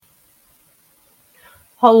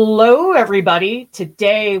Hello, everybody.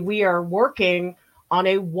 Today we are working on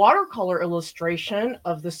a watercolor illustration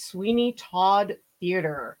of the Sweeney Todd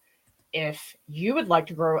Theater. If you would like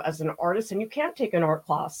to grow as an artist and you can't take an art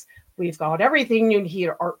class, we've got everything you need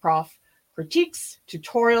at Art Prof: critiques,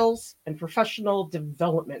 tutorials, and professional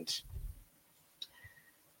development.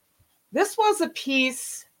 This was a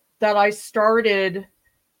piece that I started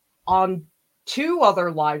on 2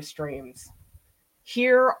 other live streams.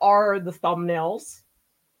 Here are the thumbnails.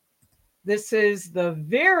 This is the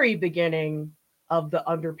very beginning of the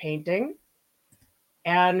underpainting.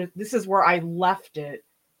 And this is where I left it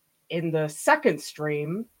in the second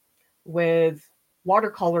stream with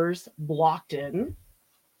watercolors blocked in.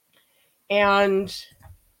 And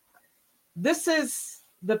this is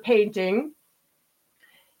the painting.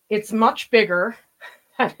 It's much bigger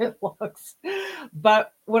than it looks.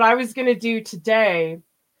 But what I was going to do today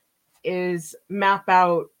is map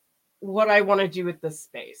out what I want to do with this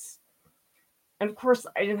space. And of course,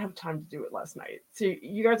 I didn't have time to do it last night. So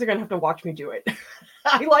you guys are going to have to watch me do it.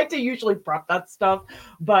 I like to usually prep that stuff,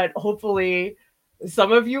 but hopefully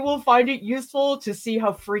some of you will find it useful to see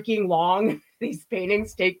how freaking long these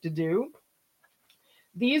paintings take to do.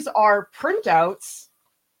 These are printouts,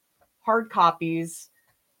 hard copies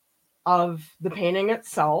of the painting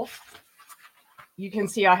itself. You can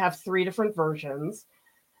see I have 3 different versions.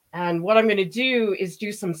 And what I'm going to do is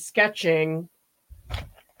do some sketching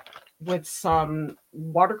with some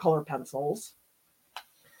watercolor pencils.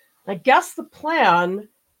 I guess the plan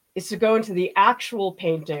is to go into the actual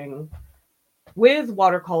painting with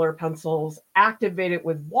watercolor pencils, activate it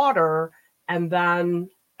with water, and then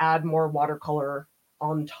add more watercolor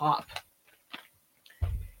on top.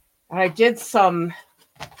 And I did some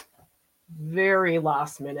very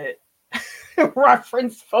last minute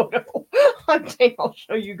reference photo hunting. I'll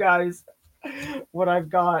show you guys what I've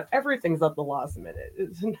got. Everything's at the last minute.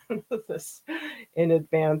 It's none of this in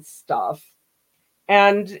advance stuff.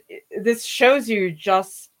 And this shows you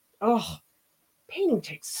just, painting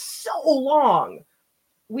takes so long.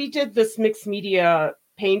 We did this mixed media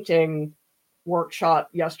painting workshop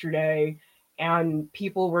yesterday, and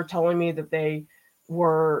people were telling me that they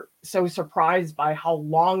were so surprised by how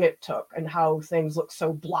long it took and how things look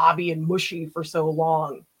so blobby and mushy for so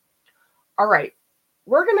long. All right.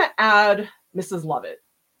 We're going to add Mrs. Lovett.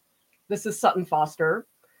 This is Sutton Foster.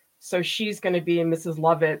 So she's going to be Mrs.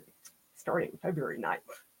 Lovett starting February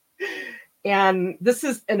 9th. And this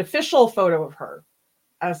is an official photo of her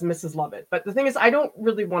as Mrs. Lovett. But the thing is, I don't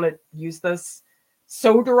really want to use this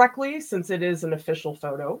so directly since it is an official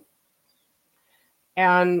photo.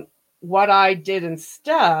 And what I did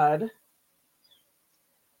instead,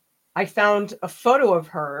 I found a photo of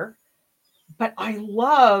her, but I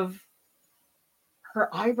love her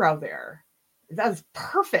eyebrow there. That is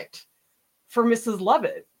perfect for Mrs.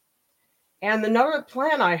 Lovett. And another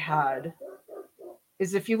plan I had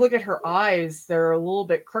is if you look at her eyes, they're a little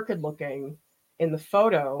bit crooked looking in the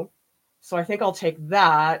photo. So I think I'll take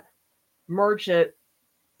that, merge it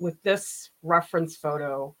with this reference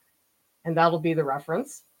photo, and that'll be the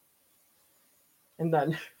reference. And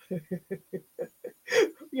then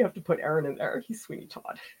you have to put Aaron in there. He's Sweeney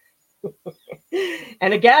Todd.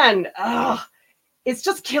 And again, it's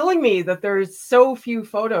just killing me that there's so few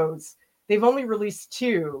photos. They've only released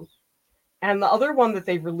 2. And the other one that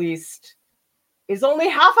they've released is only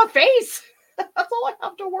half a face. That's all I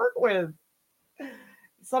have to work with.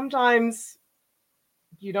 Sometimes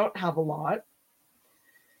you don't have a lot.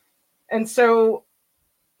 And so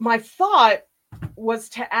my thought was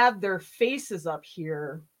to add their faces up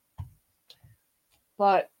here.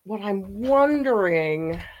 But what I'm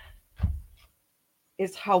wondering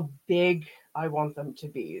is how big I want them to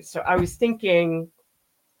be. So I was thinking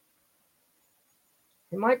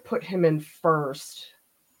I might put him in first.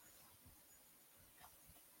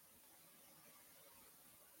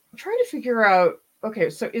 I'm trying to figure out, okay,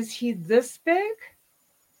 so is he this big?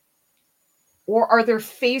 Or are their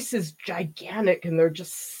faces gigantic and they're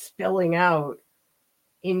just spilling out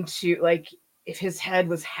into, like, if his head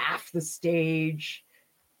was half the stage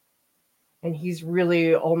and he's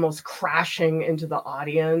really almost crashing into the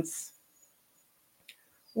audience?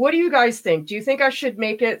 What do you guys think? Do you think I should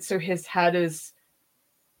make it so his head is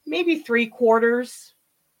maybe 3/4?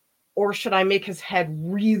 Or should I make his head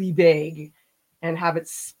really big and have it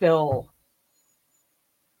spill?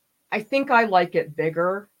 I think I like it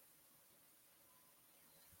bigger.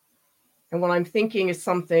 And what I'm thinking is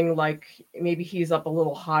something like maybe he's up a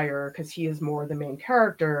little higher because he is more the main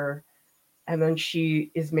character. And then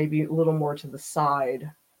she is maybe a little more to the side,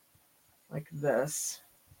 like this.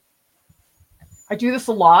 I do this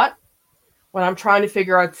a lot when I'm trying to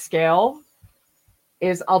figure out scale.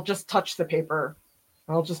 is I'll just touch the paper.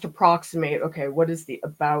 I'll just approximate, okay, what is the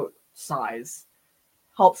about size?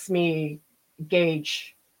 Helps me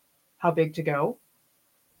gauge how big to go.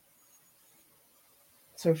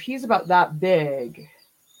 So if he's about that big,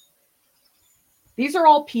 these are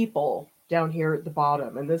all people down here at the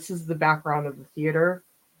bottom, and this is the background of the theater.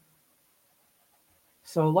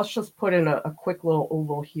 So let's just put in a quick little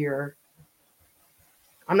oval here.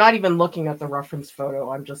 I'm not even looking at the reference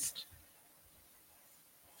photo. I'm just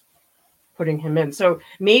putting him in. So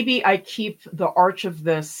maybe I keep the arch of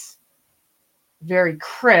this very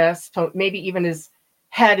crisp. So maybe even his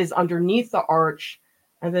head is underneath the arch,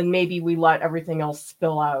 and then maybe we let everything else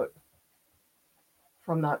spill out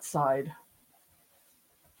from that side.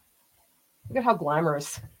 Look at how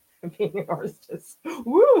glamorous being an artist is.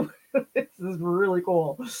 Woo! This is really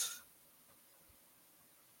cool.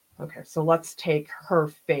 Okay, so let's take her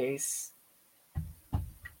face.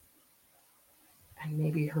 And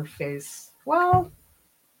maybe her face, well,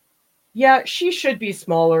 yeah, she should be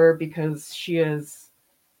smaller because she is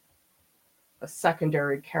a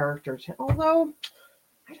secondary character. Although,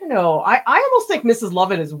 I don't know. I almost think Mrs.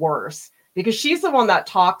 Lovett is worse because she's the one that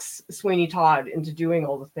talks Sweeney Todd into doing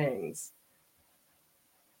all the things.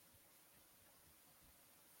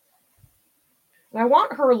 And I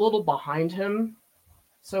want her a little behind him.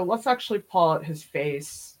 So let's actually pull out his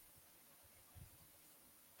face.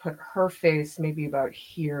 Put her face maybe about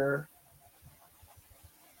here.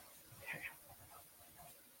 Okay.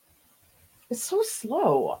 It's so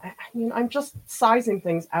slow. I mean, I'm just sizing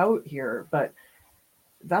things out here, but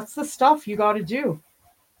that's the stuff you got to do.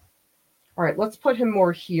 All right, let's put him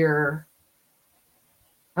more here.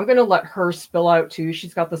 I'm going to let her spill out too.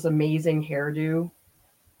 She's got this amazing hairdo,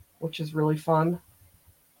 which is really fun.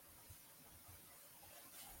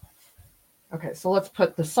 Okay, so let's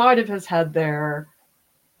put the side of his head there.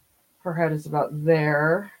 Her head is about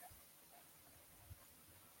there.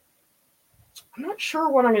 I'm not sure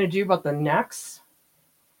what I'm going to do about the necks.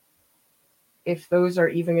 If those are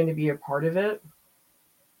even going to be a part of it.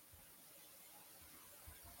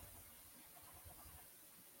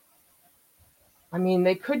 I mean,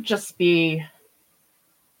 they could just be...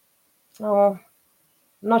 Oh,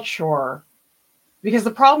 I'm not sure. Because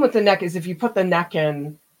the problem with the neck is if you put the neck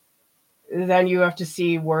in, then you have to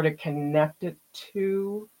see where to connect it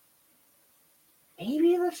to.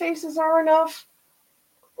 Maybe the faces are enough.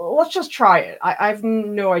 Let's just try it. I have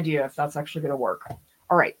no idea if that's actually going to work.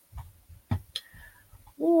 All right.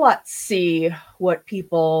 Let's see what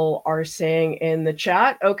people are saying in the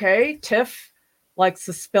chat. Okay, Tiff likes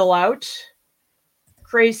to spill out.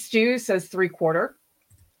 Cray Stew says 3/4.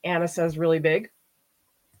 Anna says really big.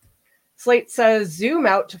 Slate says zoom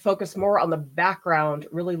out to focus more on the background,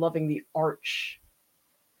 really loving the arch.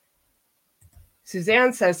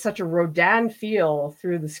 Suzanne says such a Rodin feel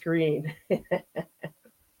through the screen.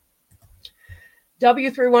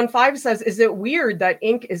 W315 says, is it weird that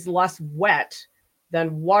ink is less wet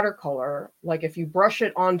than watercolor? Like if you brush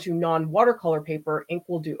it onto non-watercolor paper, ink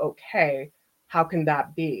will do okay. How can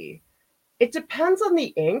that be? It depends on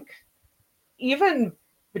the ink. Even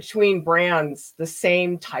between brands, the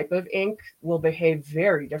same type of ink will behave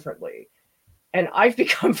very differently. And I've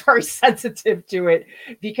become very sensitive to it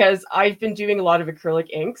because I've been doing a lot of acrylic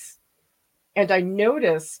inks. And I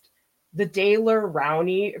noticed the Daler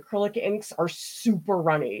Rowney acrylic inks are super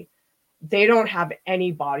runny. They don't have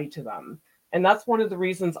any body to them. And that's one of the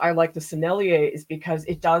reasons I like the Sennelier is because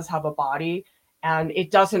it does have a body and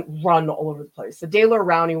it doesn't run all over the place. The Daler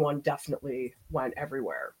Rowney one definitely went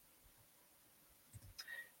everywhere.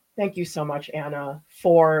 Thank you so much, Anna,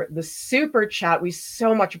 for the super chat. We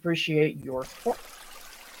so much appreciate your support.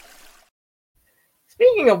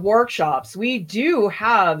 Speaking of workshops, we do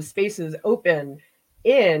have spaces open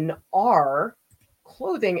in our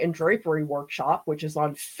clothing and drapery workshop, which is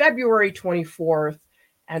on February 24th,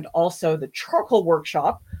 and also the charcoal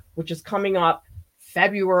workshop, which is coming up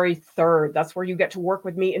February 3rd. That's where you get to work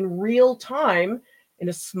with me in real time in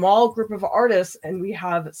a small group of artists, and we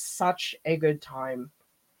have such a good time.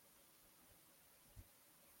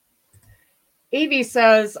 Avi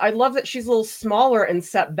says, I love that she's a little smaller and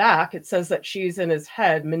set back. It says that she's in his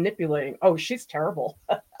head manipulating. Oh, she's terrible.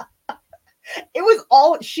 It was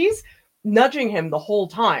all, she's nudging him the whole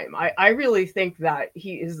time. I really think that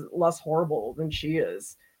he is less horrible than she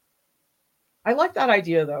is. I like that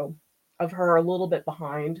idea, though, of her a little bit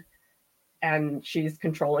behind and she's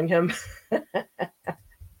controlling him.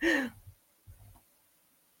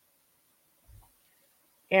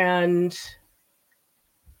 And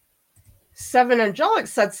Seven Angelic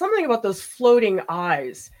said something about those floating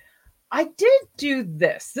eyes. I did do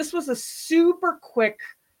this. This was a super quick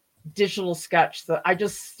digital sketch that I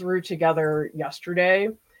just threw together yesterday.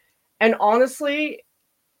 And honestly,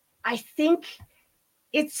 I think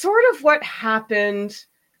it's sort of what happened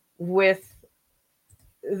with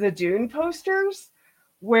the Dune posters,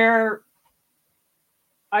 where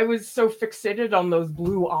I was so fixated on those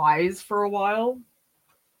blue eyes for a while.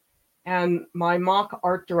 And my mock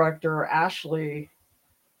art director, Ashley,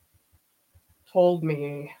 told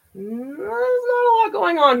me, there's not a lot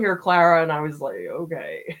going on here, Clara. And I was like,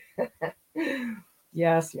 okay.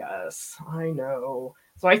 Yes, I know.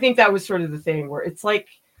 So I think that was sort of the thing where it's like,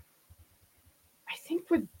 I think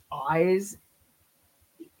with eyes,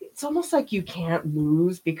 it's almost like you can't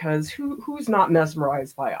lose, because who's not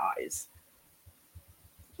mesmerized by eyes?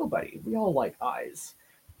 Nobody. We all like eyes.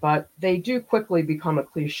 But they do quickly become a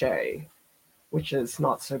cliche, which is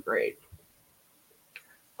not so great.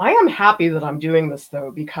 I am happy that I'm doing this, though,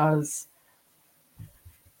 because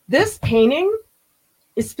this painting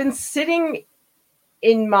has been sitting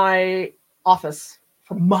in my office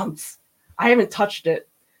for months. I haven't touched it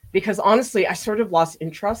because honestly, I sort of lost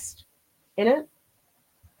interest in it.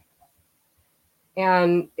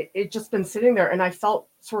 And it just been sitting there, and I felt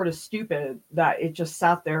sort of stupid that it just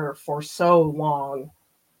sat there for so long.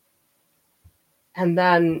 And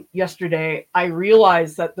then yesterday, I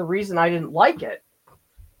realized that the reason I didn't like it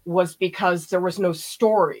was because there was no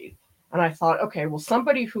story. And I thought, okay, well,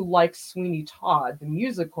 somebody who likes Sweeney Todd, the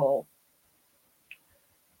musical,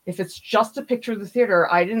 if it's just a picture of the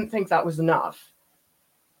theater, I didn't think that was enough.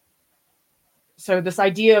 So this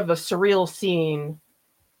idea of a surreal scene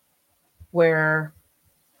where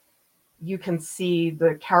you can see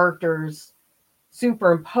the characters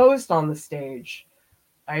superimposed on the stage,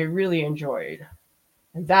 I really enjoyed.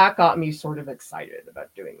 And that got me sort of excited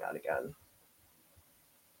about doing that again.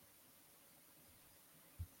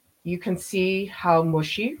 You can see how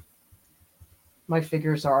mushy my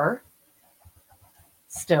figures are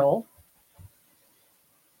still.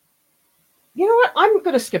 You know what? I'm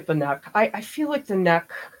going to skip the neck. I feel like the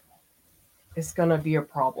neck is going to be a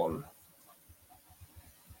problem.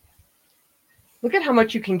 Look at how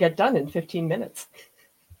much you can get done in 15 minutes.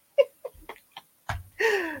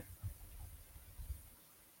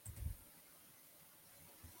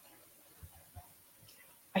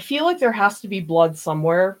 I feel like there has to be blood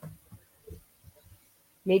somewhere.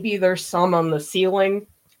 Maybe there's some on the ceiling.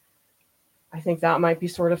 I think that might be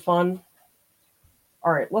sort of fun.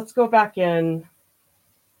 All right, let's go back in,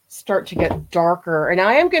 start to get darker. And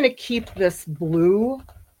I am going to keep this blue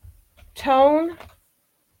tone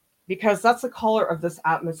because that's the color of this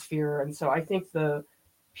atmosphere. And so I think the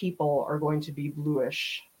people are going to be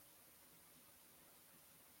bluish.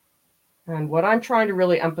 And what I'm trying to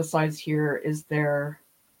really emphasize here is their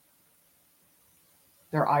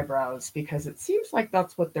eyebrows, because it seems like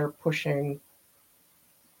that's what they're pushing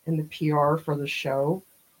in the PR for the show,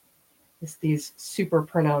 is these super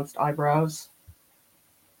pronounced eyebrows.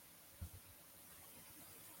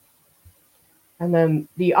 And then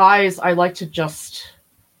the eyes, I like to just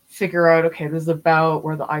figure out, okay, this is about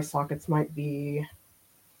where the eye sockets might be.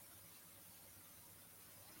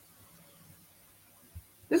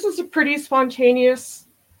 This is a pretty spontaneous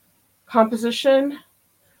composition,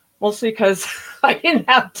 mostly because I didn't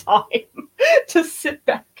have time to sit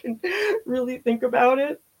back and really think about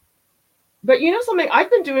it. But you know something? I've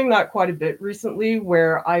been doing that quite a bit recently,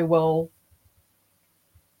 where I will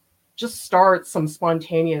just start some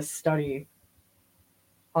spontaneous study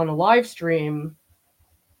on a live stream,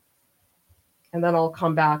 and then I'll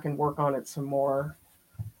come back and work on it some more.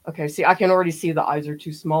 Okay, see, I can already see the eyes are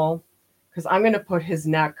too small, because I'm going to put his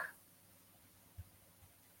neck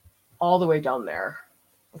all the way down there.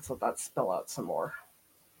 Let's let that spill out some more.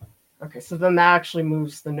 Okay, so then that actually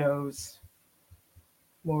moves the nose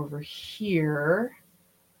more over here.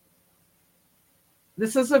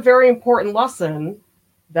 This is a very important lesson,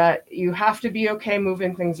 that you have to be okay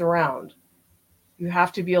moving things around. You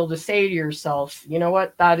have to be able to say to yourself, you know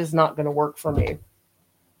what, that is not going to work for me.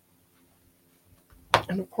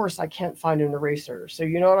 And of course, I can't find an eraser. So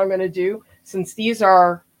you know what I'm going to do? Since these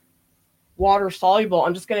are water soluble,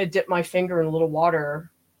 I'm just going to dip my finger in a little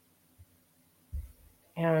water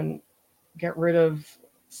and get rid of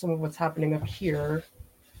some of what's happening up here.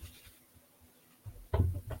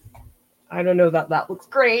 I don't know that that looks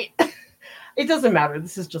great. It doesn't matter.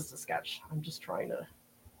 This is just a sketch. I'm just trying to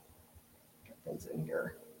get things in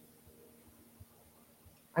here.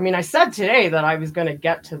 I mean, I said today that I was going to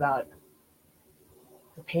get to that,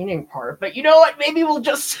 the painting part, but you know what? Maybe we'll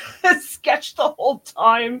just sketch the whole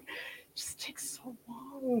time. It just takes so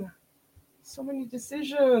long. So many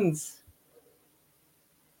decisions.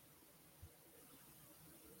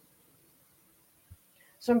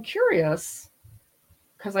 So I'm curious,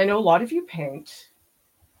 because I know a lot of you paint,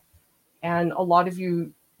 and a lot of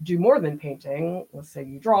you do more than painting. Let's say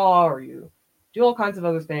you draw or you do all kinds of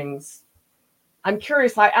other things. I'm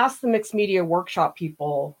curious, I asked the mixed media workshop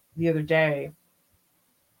people the other day,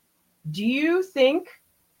 do you think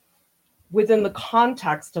within the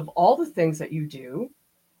context of all the things that you do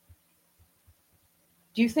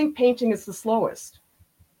you think painting is the slowest?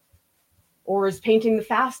 Or is painting the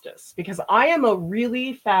fastest? Because I am a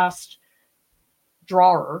really fast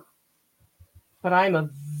drawer, but I'm a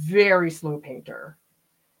very slow painter.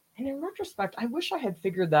 And in retrospect, I wish I had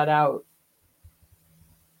figured that out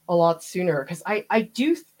a lot sooner, because I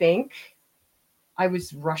do think I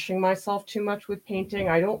was rushing myself too much with painting.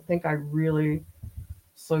 I don't think I really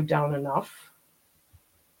slowed down enough.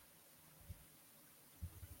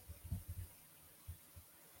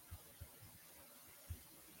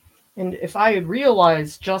 And if I had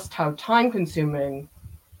realized just how time consuming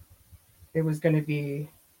it was going to be,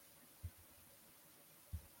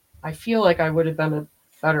 I feel like I would have been a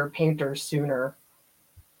better painter sooner.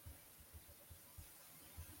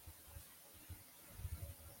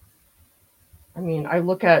 I mean, I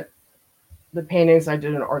look at the paintings I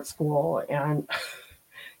did in art school and I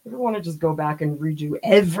ever want to just go back and redo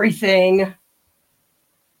everything.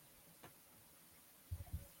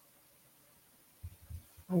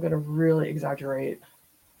 I'm going to really exaggerate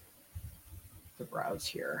the brows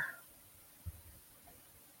here.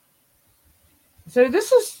 So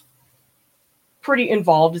this is pretty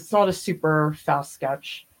involved. It's not a super fast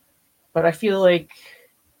sketch, but I feel like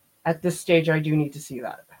at this stage I do need to see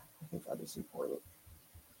that. I think that is important.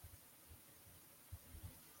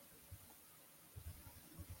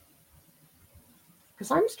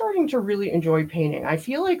 Because I'm starting to really enjoy painting. I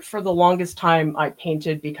feel like for the longest time I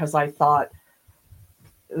painted because I thought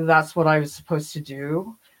that's what I was supposed to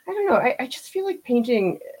do. I don't know. I just feel like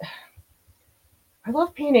painting, I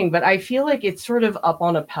love painting, but I feel like it's sort of up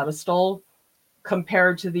on a pedestal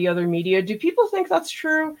compared to the other media. Do people think that's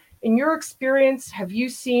true? In your experience, have you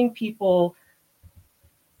seen people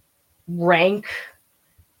rank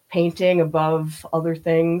painting above other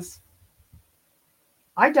things?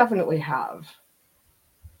 I definitely have.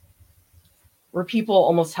 Where people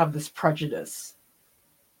almost have this prejudice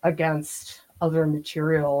against other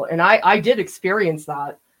material. And I did experience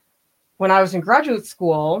that. When I was in graduate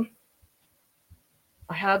school,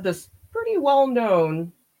 I had this pretty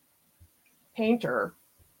well-known painter,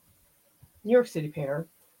 New York City painter,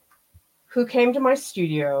 who came to my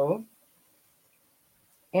studio,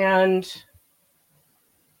 and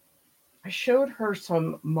I showed her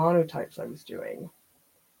some monotypes I was doing.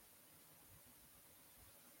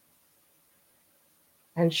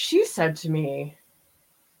 And she said to me,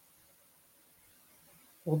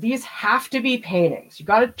 well, these have to be paintings. You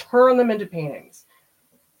got to turn them into paintings.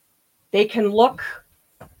 They can look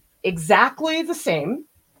exactly the same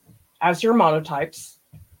as your monotypes,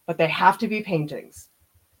 but they have to be paintings.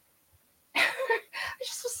 I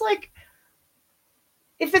just was like,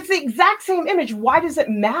 if it's the exact same image, why does it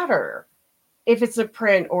matter if it's a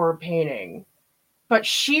print or a painting? But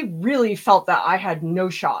she really felt that I had no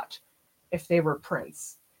shot if they were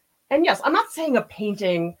prints. And yes, I'm not saying a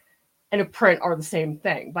painting and a print are the same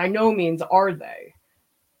thing. By no means are they.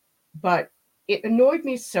 But it annoyed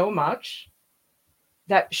me so much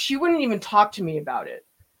that she wouldn't even talk to me about it,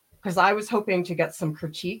 because I was hoping to get some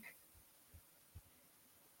critique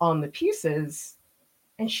on the pieces,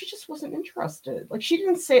 and she just wasn't interested. Like, she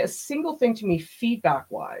didn't say a single thing to me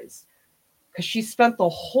feedback-wise, because she spent the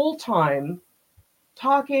whole time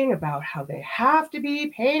talking about how they have to be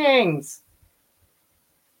paintings.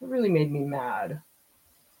 It really made me mad.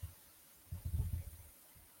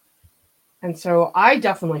 And so I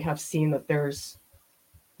definitely have seen that there's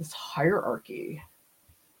this hierarchy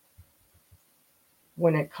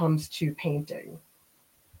when it comes to painting.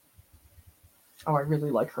 Oh, I really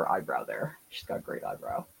like her eyebrow there. She's got a great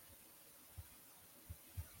eyebrow.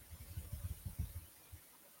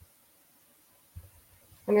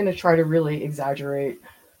 I'm going to try to really exaggerate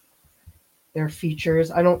their features.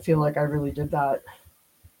 I don't feel like I really did that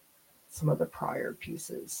some of the prior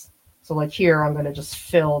pieces. So like here, I'm going to just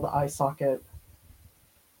fill the eye socket.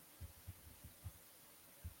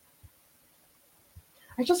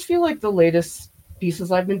 I just feel like the latest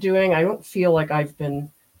pieces I've been doing, I don't feel like I've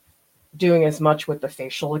been doing as much with the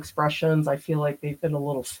facial expressions. I feel like they've been a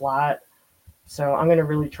little flat. So I'm going to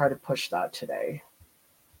really try to push that today.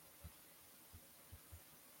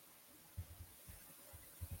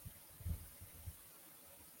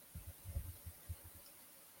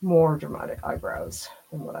 More dramatic eyebrows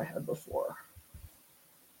than what I had before.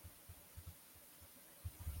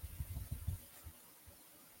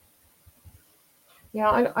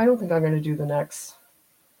 Yeah, I don't think I'm going to do the necks.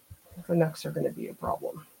 The necks are going to be a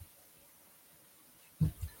problem.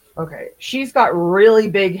 Okay, she's got really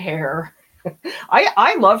big hair.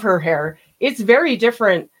 I love her hair. It's very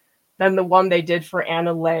different than the one they did for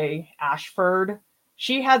Anna Leigh Ashford.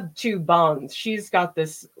 She had two buns. She's got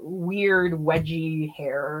this weird wedgy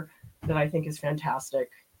hair that I think is fantastic.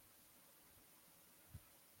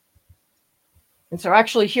 And so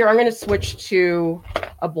actually here, I'm going to switch to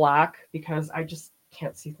a black because I just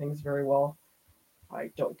can't see things very well. I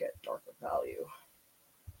don't get darker value.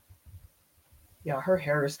 Yeah, her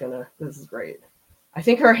hair is gonna, this is great. I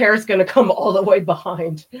think her hair is gonna come all the way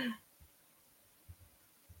behind.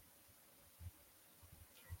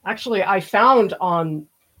 Actually, I found on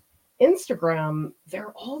Instagram, there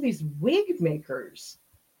are all these wig makers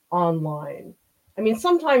online. I mean,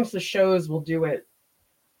 sometimes the shows will do it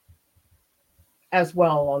as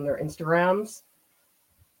well on their Instagrams,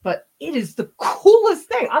 but it is the coolest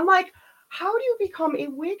thing. I'm like, how do you become a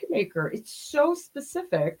wig maker? It's so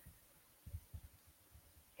specific.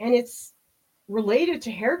 And it's related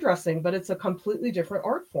to hairdressing, but it's a completely different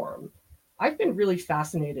art form. I've been really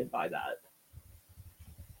fascinated by that.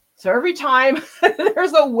 So every time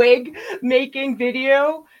there's a wig making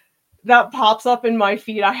video that pops up in my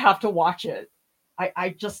feed, I have to watch it.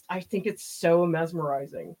 I think it's so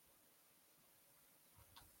mesmerizing.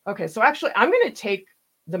 Okay, so actually I'm going to take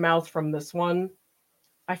the mouth from this one.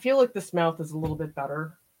 I feel like this mouth is a little bit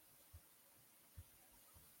better.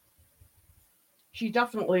 She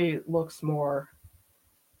definitely looks more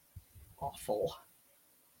awful.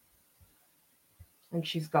 And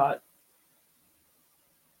she's got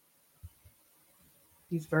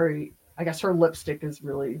these very, I guess her lipstick is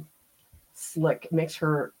really slick. It makes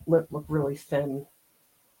her lip look really thin.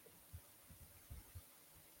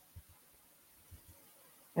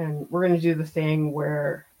 And we're going to do the thing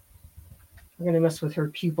where we're going to mess with her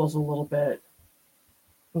pupils a little bit.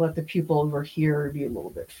 Let the pupil over here be a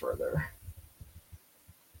little bit further.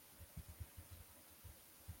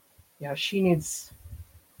 Yeah, she needs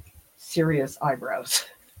serious eyebrows.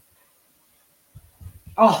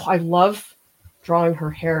 Oh, I love drawing her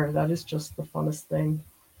hair. That is just the funnest thing.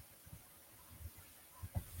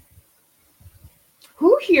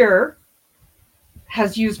 Who here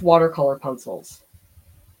has used watercolor pencils?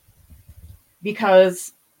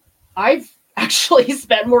 Because I've actually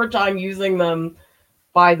spent more time using them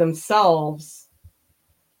by themselves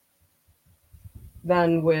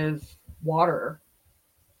than with water.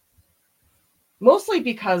 Mostly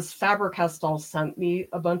because Faber-Castell sent me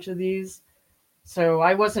a bunch of these, so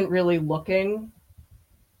I wasn't really looking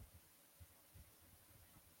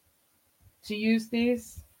to use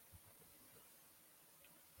these.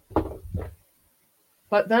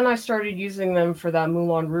 But then I started using them for that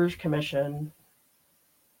Moulin Rouge commission,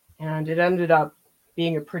 and it ended up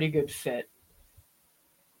being a pretty good fit.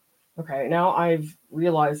 Okay, now I've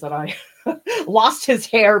realized that I lost his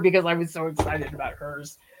hair because I was so excited about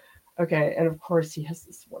hers. Okay, and of course he has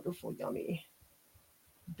this wonderful, yummy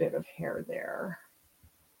bit of hair there.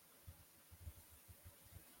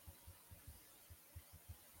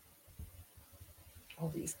 All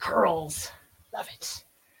these curls. Love it.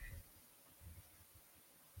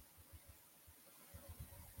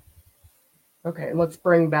 Okay, let's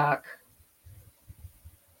bring back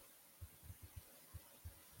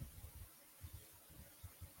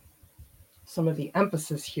some of the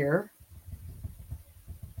emphasis here.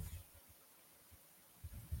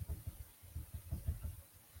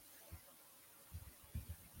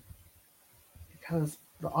 Because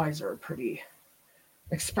the eyes are a pretty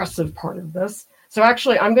expressive part of this. So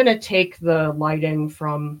actually, I'm going to take the lighting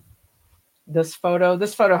from this photo.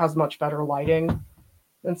 This photo has much better lighting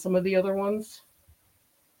than some of the other ones.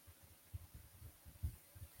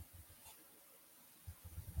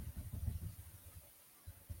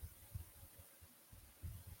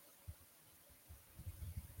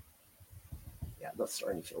 Yeah, that's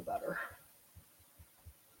starting to feel better.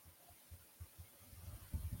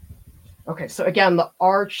 Okay, so again, the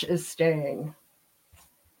arch is staying.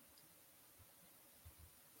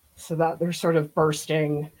 So that they're sort of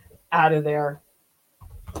bursting out of there.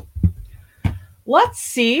 Let's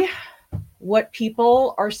see what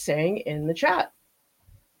people are saying in the chat.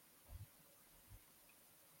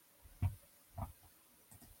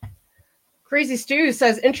 Crazy Stew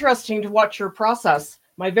says, interesting to watch your process.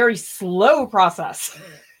 My very slow process.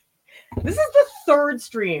 This is the third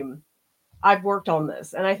stream I've worked on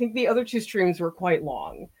this, and I think the other two streams were quite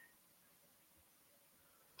long.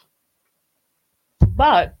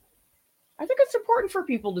 But I think it's important for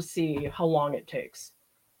people to see how long it takes.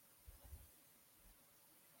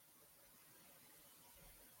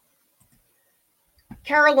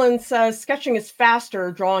 Carolyn says, sketching is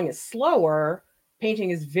faster, drawing is slower.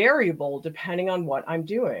 Painting is variable depending on what I'm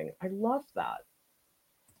doing. I love that.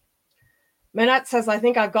 Manette says, I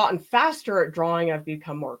think I've gotten faster at drawing. I've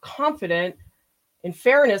become more confident. In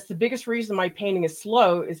fairness, the biggest reason my painting is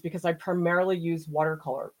slow is because I primarily use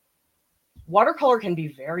watercolor. Watercolor can be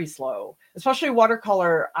very slow, especially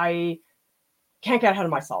watercolor. I can't get ahead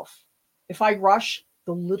of myself. If I rush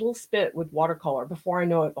the little bit with watercolor, before I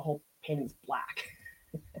know it, the whole painting's black.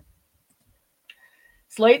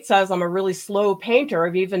 Slate says, I'm a really slow painter.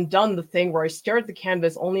 I've even done the thing where I stare at the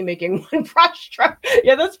canvas, only making one brush stroke.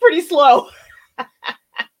 Yeah, that's pretty slow.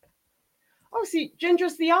 Oh, see,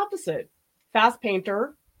 Ginger's the opposite. Fast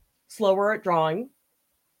painter, slower at drawing,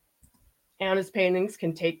 and his paintings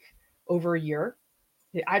can take over a year.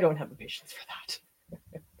 I don't have the patience for that.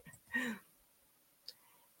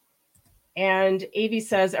 And Avi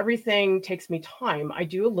says, everything takes me time. I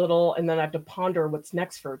do a little and then I have to ponder what's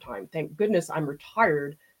next for a time. Thank goodness I'm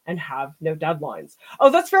retired and have no deadlines. Oh,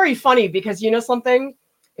 that's very funny because you know something?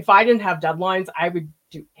 If I didn't have deadlines, I would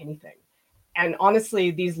do anything. And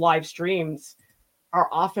honestly, these live streams are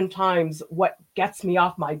oftentimes what gets me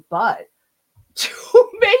off my butt to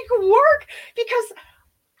make work because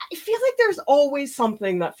I feel like there's always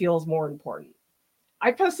something that feels more important.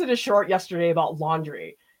 I posted a short yesterday about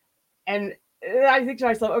laundry. And I think to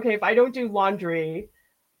myself, okay, if I don't do laundry,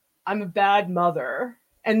 I'm a bad mother.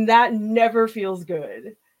 And that never feels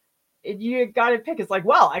good. You got to pick. It's like,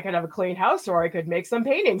 well, I could have a clean house or I could make some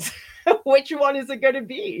paintings. Which one is it going to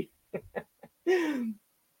be?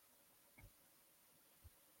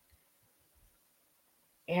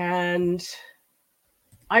 And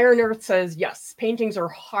Iron Earth says, yes, paintings are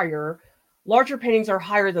higher. Larger paintings are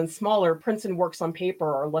higher than smaller. Prints and works on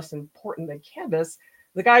paper are less important than canvas.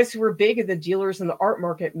 The guys who were big and the dealers in the art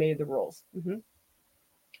market made the rules. Mm-hmm.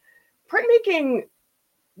 Printmaking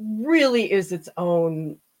really is its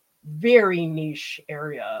own very niche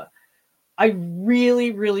area. I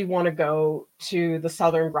really, really want to go to the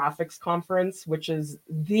Southern Graphics Conference, which is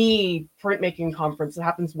the printmaking conference that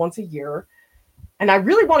happens once a year. And I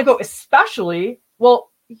really want to go, especially,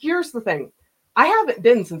 well, here's the thing. I haven't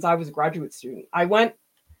been since I was a graduate student. I went,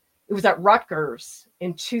 it was at Rutgers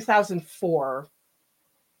in 2004.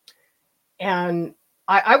 And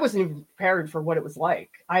I wasn't even prepared for what it was like.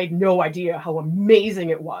 I had no idea how amazing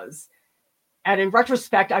it was. And in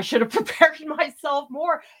retrospect, I should have prepared myself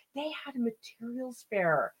more. They had a materials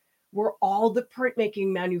fair where all the printmaking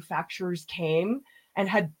manufacturers came and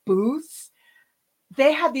had booths.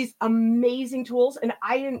 They had these amazing tools, and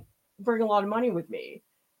I didn't bring a lot of money with me.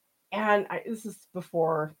 And this is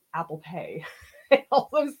before Apple Pay and all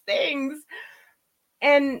those things.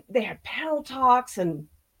 And they had panel talks, and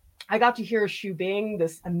I got to hear Xu Bing,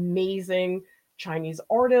 this amazing Chinese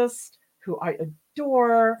artist who I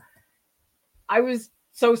adore. I was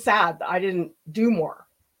so sad that I didn't do more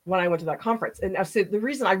when I went to that conference. And I said, the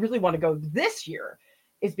reason I really want to go this year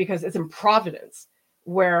is because it's in Providence,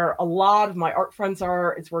 where a lot of my art friends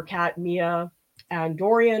are. It's where Kat, Mia, and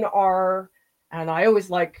Dorian are. And I always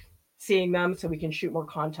like seeing them so we can shoot more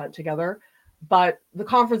content together. But the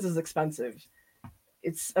conference is expensive.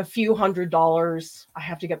 It's a few $100s. I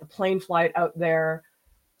have to get the plane flight out there.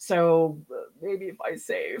 So maybe if I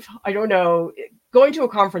save, I don't know. Going to a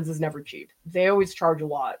conference is never cheap. They always charge a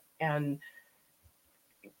lot. And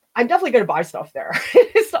I'm definitely going to buy stuff there.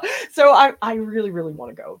 So I really, really want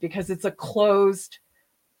to go because it's a closed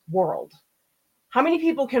world. How many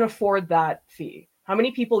people can afford that fee? How many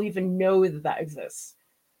people even know that that exists?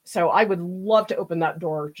 So I would love to open that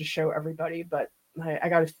door to show everybody, but I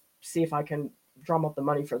got to see if I can drum up the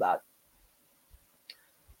money for that.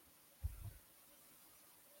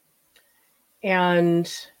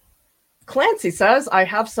 And Clancy says, I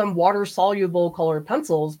have some water-soluble colored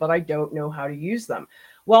pencils, but I don't know how to use them.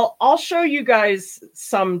 Well, I'll show you guys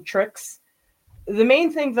some tricks. The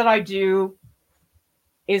main thing that I do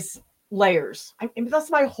is layers. I mean,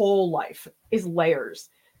 that's my whole life, is layers.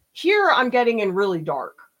 Here, I'm getting in really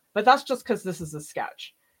dark, but that's just because this is a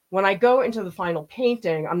sketch. When I go into the final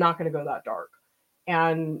painting, I'm not going to go that dark.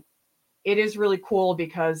 And it is really cool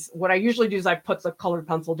because what I usually do is I put the colored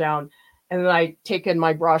pencil down and then I take in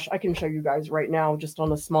my brush. I can show you guys right now, just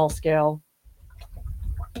on a small scale.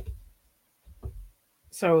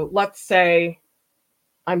 So let's say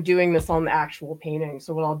I'm doing this on the actual painting.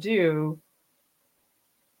 So what I'll do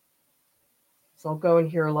is I'll go in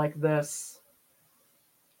here like this.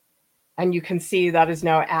 And you can see that is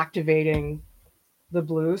now activating the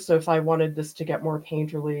blue. So if I wanted this to get more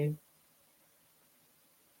painterly.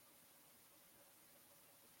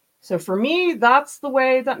 So for me, that's the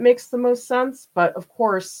way that makes the most sense. But of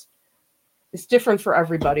course, It's different for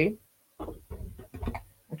everybody.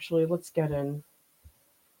 Actually, let's get in.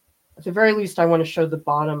 At the very least, I want to show the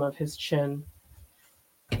bottom of his chin.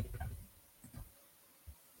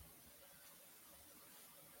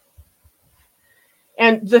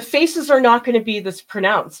 And the faces are not going to be this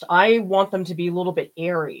pronounced. I want them to be a little bit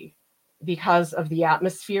airy because of the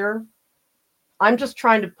atmosphere. I'm just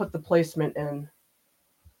trying to put the placement in.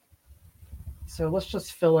 So let's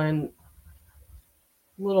just fill in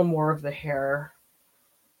a little more of the hair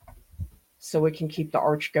so we can keep the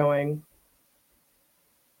arch going.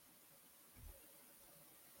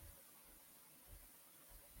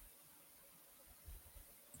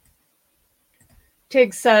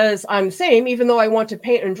 Tig says, I'm the same. Even though I want to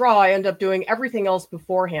paint and draw, I end up doing everything else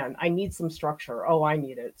beforehand. I need some structure. Oh, I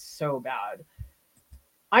need it so bad.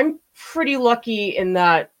 I'm pretty lucky in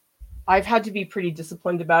that I've had to be pretty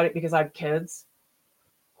disciplined about it because I have kids.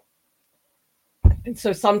 And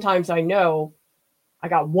so sometimes I know I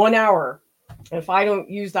got 1 hour. And if I don't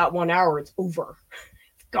use that 1 hour, it's over.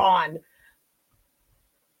 It's gone.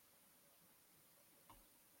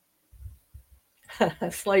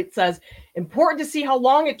 Slate says, important to see how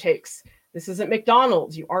long it takes. This isn't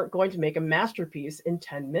McDonald's. You aren't going to make a masterpiece in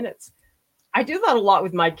 10 minutes. I do that a lot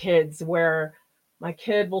with my kids, where my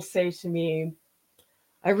kid will say to me,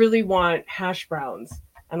 I really want hash browns.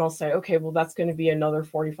 And I'll say, okay, well, that's going to be another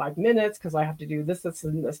 45 minutes because I have to do this, this,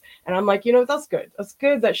 and this. And I'm like, that's good. That's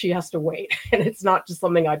good that she has to wait. And it's not just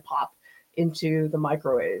something I pop into the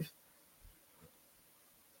microwave.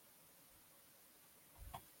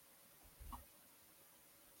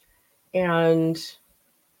 And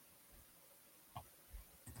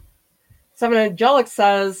Seven Angelic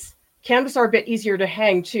says, canvas are a bit easier to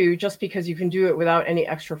hang too, just because you can do it without any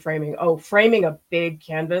extra framing. Oh, framing a big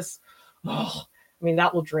canvas. Oh, I mean,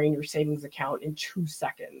 that will drain your savings account in 2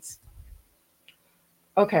 seconds.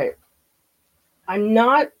 Okay. I'm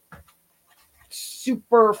not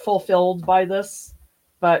super fulfilled by this,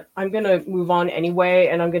 but I'm going to move on anyway,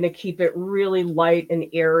 and I'm going to keep it really light and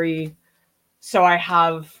airy so I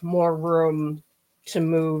have more room to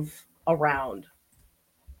move around.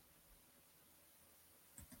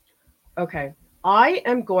 Okay, I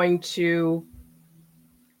am going to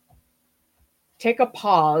take a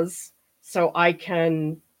pause so I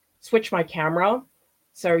can switch my camera.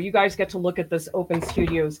 So you guys get to look at this Open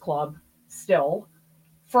Studios Club still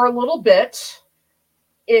for a little bit.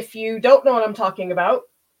 If you don't know what I'm talking about,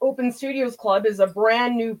 Open Studios Club is a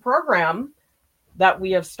brand new program that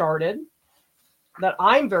we have started that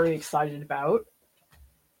I'm very excited about,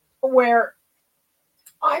 where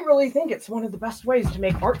I really think it's one of the best ways to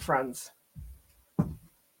make art friends.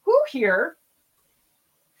 Who here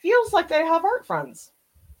feels like they have art friends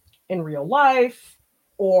in real life,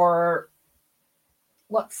 or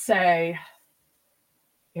let's say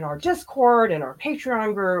in our Discord, in our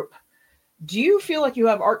Patreon group? Do you feel like you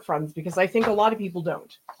have art friends? Because I think a lot of people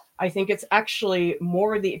don't. I think it's actually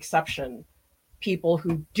more the exception. People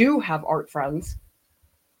who do have art friends.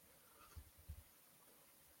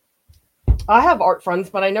 I have art friends,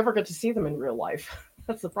 but I never get to see them in real life.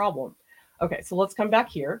 That's the problem. Okay, so let's come back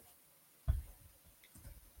here.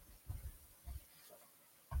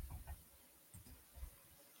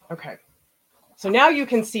 Okay, so now you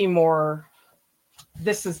can see more.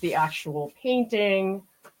 This is the actual painting.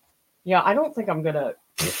 Yeah, I don't think I'm going to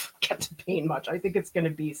get to paint much. I think it's going to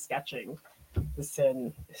be sketching this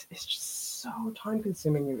in. It's just so time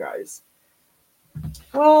consuming, you guys.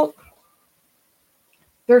 Well,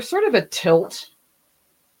 there's sort of a tilt.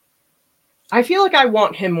 I feel like I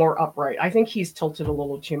want him more upright. I think he's tilted a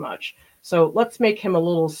little too much. So let's make him a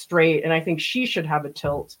little straight. And I think she should have a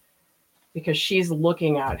tilt because she's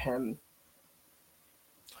looking at him.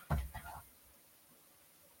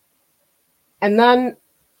 And then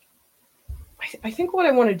I think what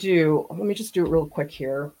I want to do, let me just do it real quick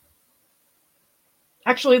here.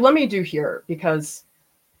 Actually, let me do here because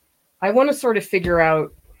I want to sort of figure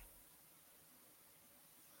out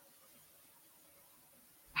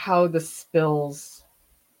how this spills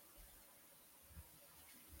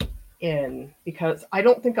in, because I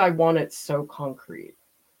don't think I want it so concrete.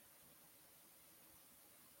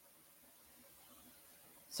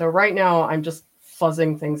 So right now I'm just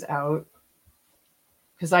fuzzing things out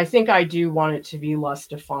because I think I do want it to be less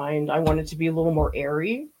defined. I want it to be a little more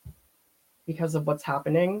airy because of what's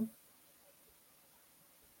happening.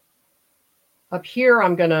 Up here,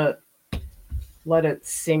 I'm going to let it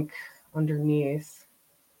sink underneath.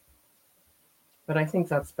 But I think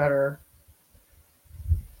that's better.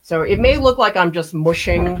 So it may look like I'm just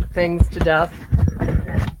mushing things to death,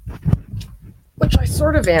 which I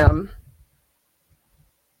sort of am.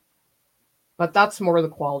 But that's more the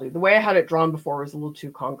quality. The way I had it drawn before was a little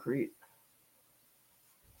too concrete.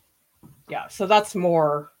 Yeah, so that's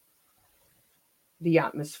more the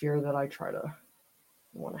atmosphere that I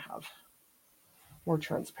want to have. More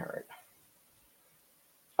transparent.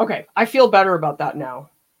 Okay, I feel better about that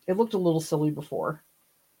now. It looked a little silly before.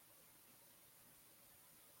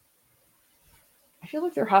 I feel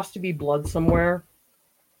like there has to be blood somewhere.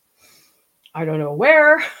 I don't know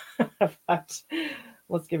where, but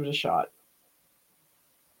let's give it a shot.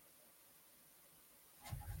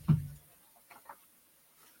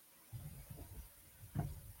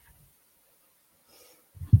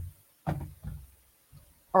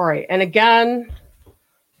 All right, and again,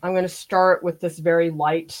 I'm going to start with this very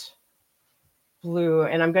light blue,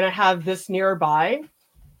 and I'm going to have this nearby.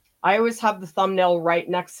 I always have the thumbnail right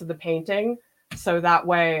next to the painting, so that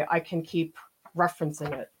way I can keep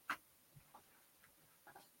referencing it.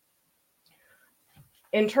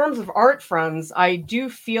 In terms of art friends, I do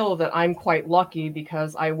feel that I'm quite lucky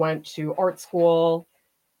because I went to art school,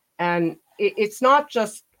 and it's not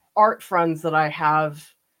just art friends that I have.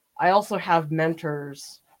 I also have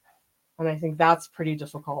mentors, and I think that's pretty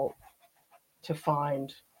difficult to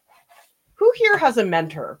find. Who here has a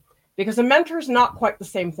mentor? Because a mentor is not quite the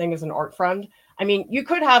same thing as an art friend. I mean, you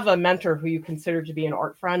could have a mentor who you consider to be an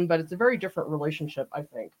art friend, but it's a very different relationship, I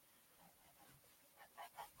think.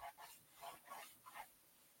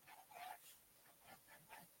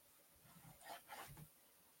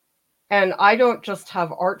 And I don't just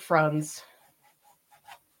have art friends.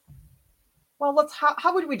 Well,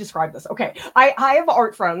 how would we describe this? Okay, I have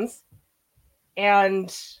art friends,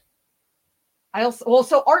 and I also, well,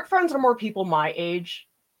 so art friends are more people my age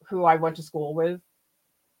who I went to school with.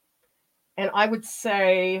 And I would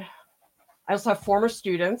say I also have former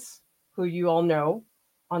students who you all know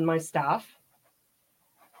on my staff.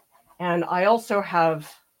 And I also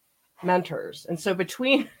have mentors. And so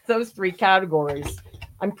between those three categories,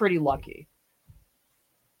 I'm pretty lucky.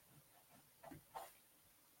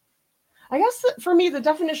 I guess that for me, the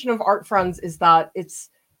definition of art friends is that it's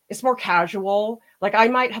more casual. Like I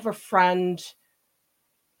might have a friend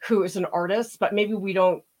who is an artist, but maybe we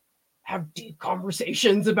don't have deep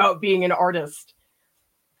conversations about being an artist.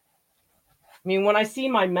 I mean, when I see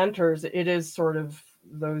my mentors, it is sort of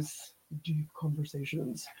those deep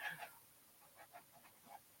conversations.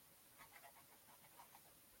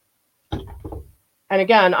 And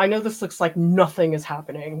again, I know this looks like nothing is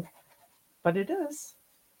happening, but it is.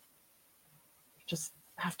 You just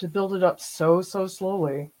have to build it up so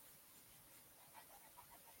slowly.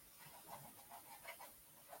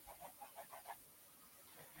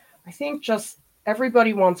 I think just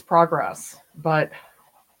everybody wants progress, but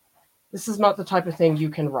this is not the type of thing you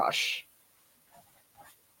can rush.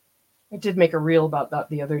 I did make a reel about that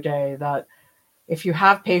the other day, that if you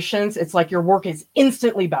have patience, it's like your work is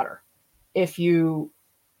instantly better if you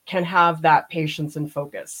can have that patience and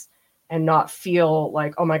focus and not feel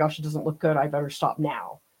like, oh my gosh, it doesn't look good, I better stop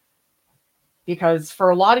now. Because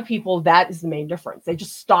for a lot of people, that is the main difference. They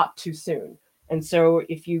just stop too soon. And so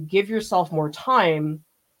if you give yourself more time,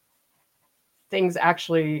 things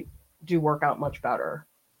actually do work out much better.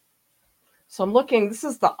 So I'm looking, this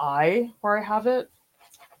is the eye where I have it,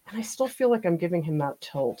 and I still feel like I'm giving him that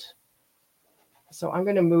tilt. So I'm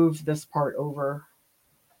going to move this part over,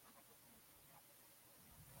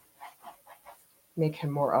 make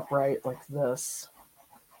him more upright like this.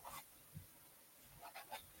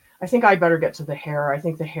 I think I better get to the hair. I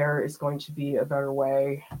think the hair is going to be a better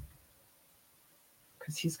way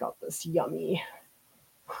because he's got this yummy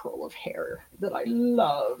curl of hair that I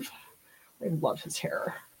love. I love his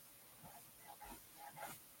hair.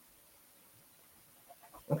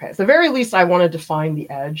 Okay, at the very least, I want to define the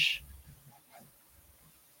edge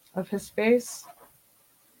of his face.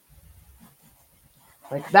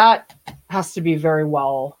 Like that has to be very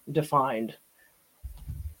well defined.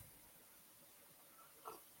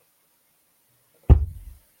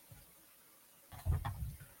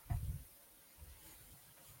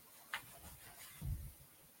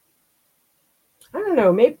 I don't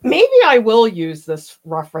know, maybe I will use this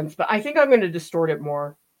reference, but I think I'm going to distort it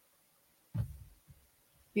more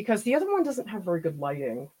because the other one doesn't have very good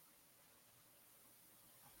lighting.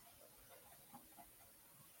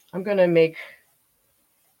 I'm going to make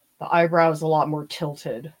the eyebrows a lot more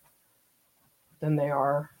tilted than they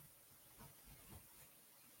are.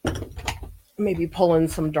 Maybe pull in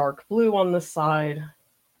some dark blue on this side.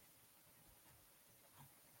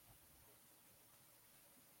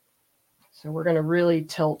 So we're going to really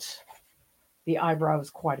tilt the eyebrows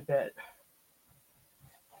quite a bit.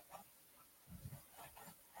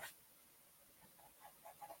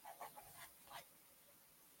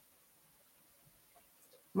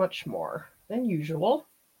 much more than usual.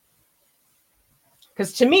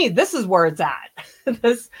 Because to me, this is where it's at.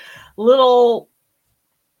 This little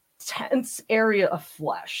tense area of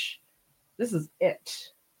flesh. This is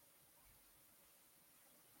it.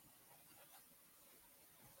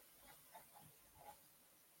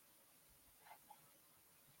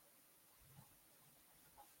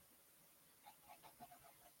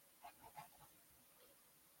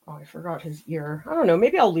 Oh, I forgot his ear. I don't know.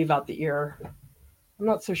 Maybe I'll leave out the ear. I'm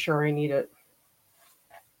not so sure I need it.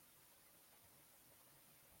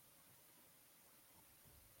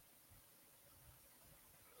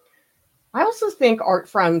 I also think art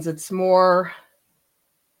friends, it's more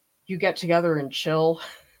you get together and chill.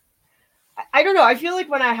 I don't know. I feel like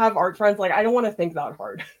when I have art friends, like I don't want to think that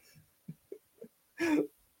hard.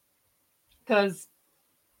 Because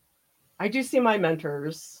I do see my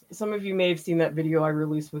mentors. Some of you may have seen that video I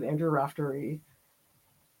released with Andrew Raftery.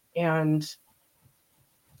 And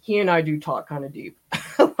he and I do talk kind of deep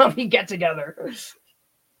when we get together.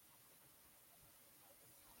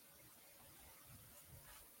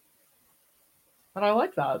 But I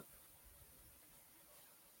like that.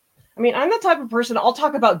 I mean, I'm the type of person, I'll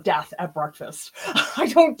talk about death at breakfast.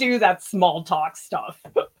 I don't do that small talk stuff.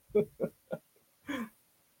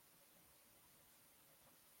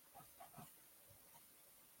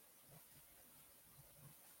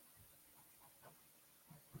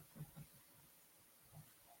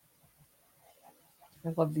 I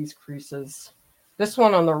love these creases. This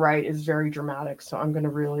one on the right is very dramatic, so I'm going to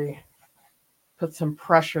really put some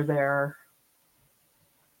pressure there.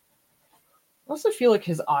 I also feel like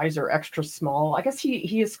his eyes are extra small. I guess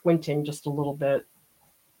he is squinting just a little bit.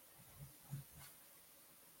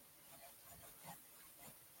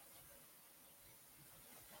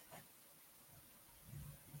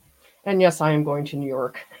 And yes, I am going to New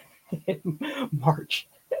York in March.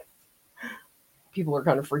 People are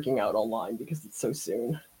kind of freaking out online because it's so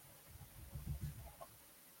soon.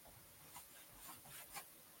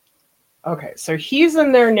 Okay, so he's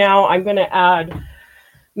in there now. I'm going to add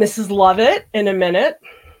Mrs. Lovett in a minute.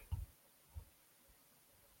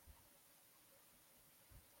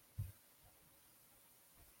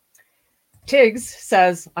 Tiggs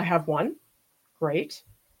says, I have one. Great.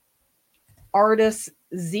 Artist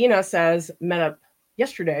Zena says, met up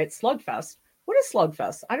yesterday at Slugfest. What is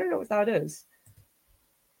Slugfest? I don't know what that is.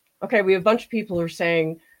 Okay, we have a bunch of people who are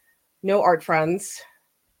saying, no art friends.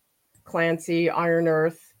 Clancy, Iron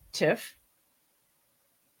Earth, Tiff.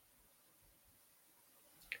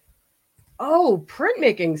 Oh,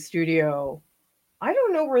 printmaking studio. I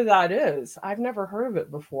don't know where that is. I've never heard of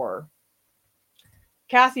it before.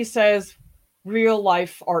 Kathy says, real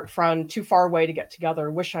life art friend, too far away to get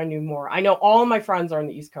together. Wish I knew more. I know all my friends are on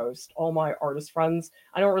the East Coast, all my artist friends.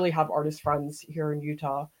 I don't really have artist friends here in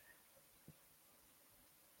Utah.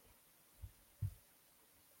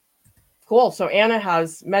 Cool. So Anna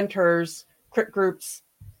has mentors, crit groups.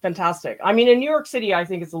 Fantastic. I mean, in New York City, I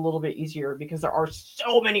think it's a little bit easier because there are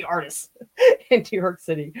so many artists in New York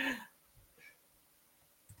City.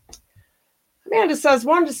 Amanda says,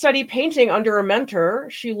 wanted to study painting under a mentor.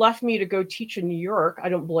 She left me to go teach in New York. I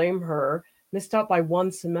don't blame her. Missed out by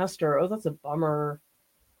one semester. Oh, that's a bummer.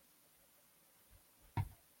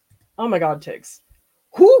 Oh my God, Tiggs.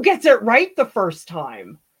 Who gets it right the first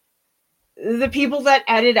time? The people that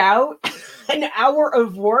edit out an hour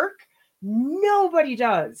of work? Nobody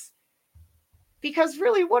does. Because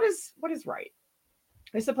really, what is right?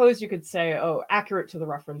 I suppose you could say, oh, accurate to the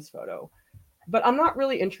reference photo. But I'm not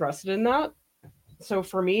really interested in that. So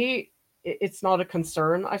for me, it's not a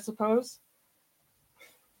concern, I suppose.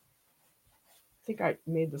 I think I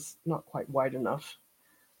made this not quite wide enough.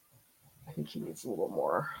 I think he needs a little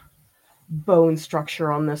more bone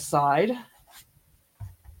structure on this side.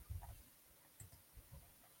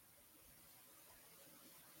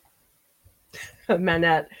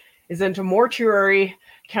 Manette is into mortuary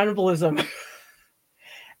cannibalism.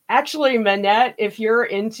 Actually, Manette, if you're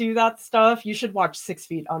into that stuff, you should watch 6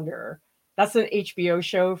 Feet Under. That's an HBO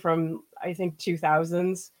show from, I think,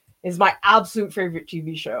 2000s. Is my absolute favorite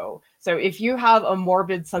TV show. So if you have a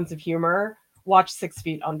morbid sense of humor, watch 6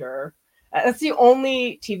 Feet Under. That's the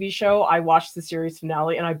only TV show I watched the series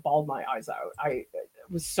finale and I bawled my eyes out. I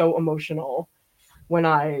was so emotional when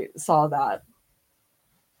I saw that.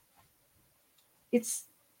 It's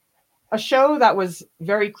a show that was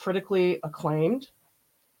very critically acclaimed,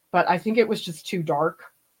 but I think it was just too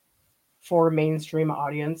dark for a mainstream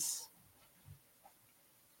audience.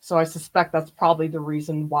 So I suspect that's probably the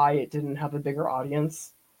reason why it didn't have a bigger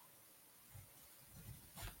audience.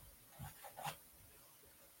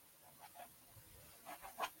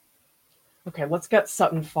 Okay, let's get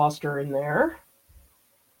Sutton Foster in there.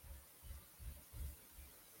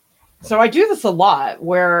 So I do this a lot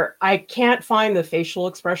where I can't find the facial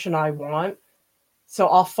expression I want. So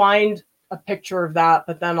I'll find a picture of that,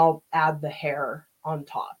 but then I'll add the hair on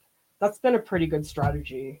top. That's been a pretty good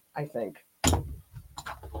strategy, I think.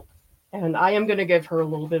 And I am going to give her a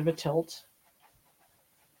little bit of a tilt.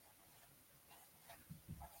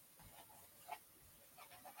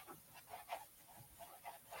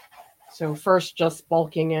 So first, just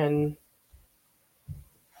bulking in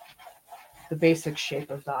the basic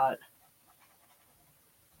shape of that.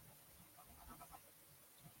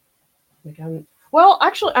 Again, well,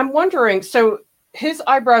 actually, I'm wondering, so his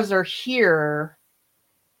eyebrows are here,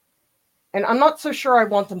 and I'm not so sure I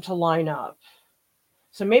want them to line up.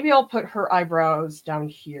 So maybe I'll put her eyebrows down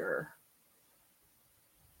here,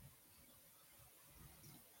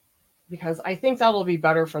 because I think that'll be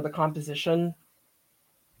better for the composition.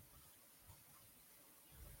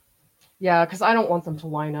 Yeah, because I don't want them to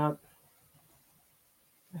line up.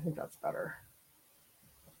 I think that's better.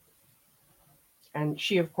 And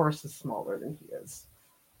she, of course, is smaller than he is.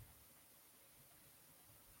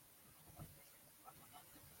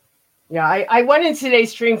 Yeah, I went into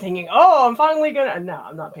today's stream thinking, oh, I'm finally gonna... No,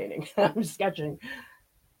 I'm not painting. I'm sketching.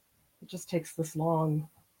 It just takes this long.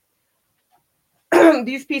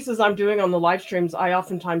 These pieces I'm doing on the live streams, I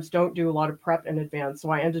oftentimes don't do a lot of prep in advance. So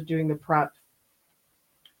I end up doing the prep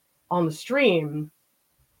on the stream.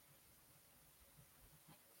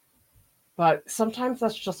 But sometimes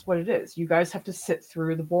that's just what it is. You guys have to sit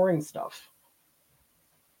through the boring stuff.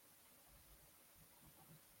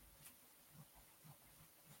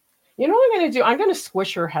 You know what I'm going to do? I'm going to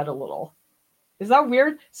squish her head a little. Is that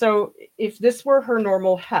weird? So if this were her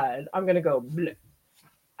normal head, I'm going to go bleh.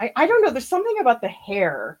 I don't know. There's something about the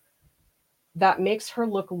hair that makes her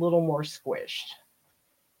look a little more squished.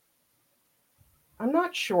 I'm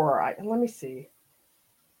not sure. Let me see.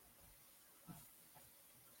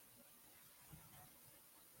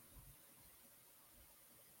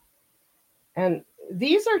 And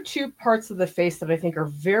these are two parts of the face that I think are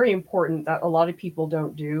very important that a lot of people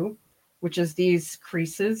don't do, which is these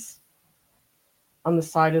creases on the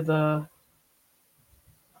side of the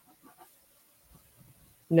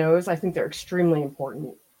nose. I think they're extremely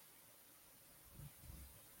important.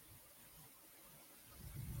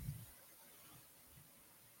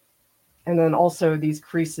 And then also these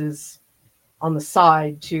creases on the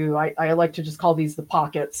side too. I like to just call these the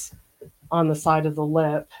pockets on the side of the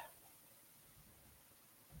lip.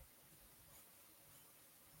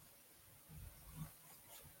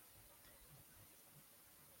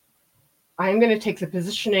 I'm going to take the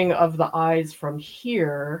positioning of the eyes from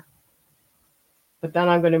here, but then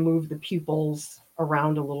I'm going to move the pupils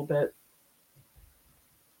around a little bit.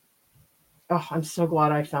 Oh, I'm so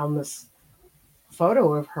glad I found this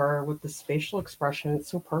photo of her with this facial expression. It's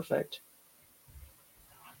so perfect.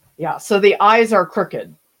 Yeah, so the eyes are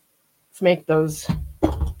crooked. Let's make those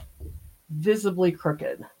visibly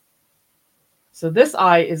crooked. So this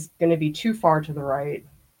eye is going to be too far to the right.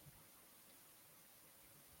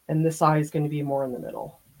 And this eye is going to be more in the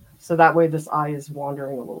middle. So that way this eye is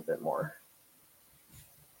wandering a little bit more.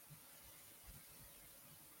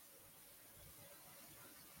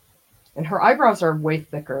 And her eyebrows are way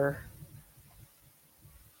thicker.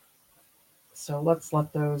 So let's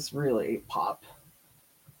let those really pop.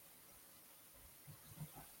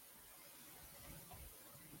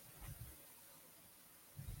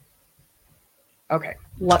 Okay,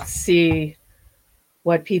 let's see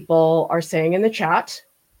what people are saying in the chat.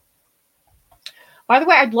 By the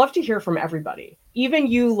way, I'd love to hear from everybody, even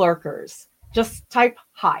you lurkers. Just type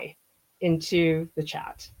hi into the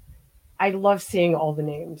chat. I love seeing all the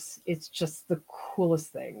names. It's just the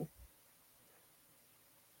coolest thing.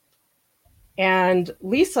 And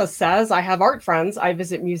Lisa says, I have art friends. I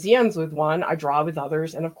visit museums with one. I draw with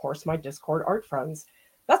others. And of course, my Discord art friends.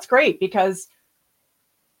 That's great because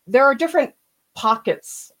there are different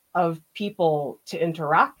pockets of people to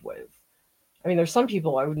interact with. I mean, there's some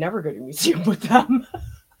people I would never go to a museum with them.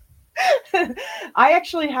 I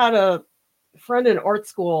actually had a friend in art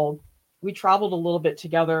school. We traveled a little bit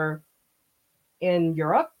together in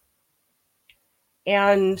Europe.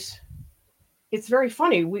 And it's very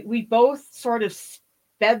funny. We both sort of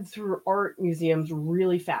sped through art museums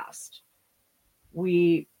really fast.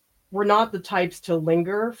 We were not the types to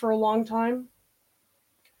linger for a long time.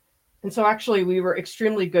 And so actually we were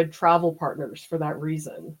extremely good travel partners for that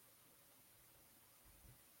reason.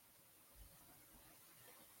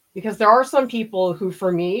 Because there are some people who,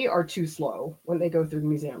 for me, are too slow when they go through the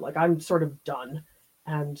museum. Like, I'm sort of done,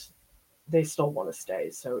 and they still want to stay.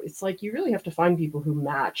 So it's like you really have to find people who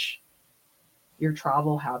match your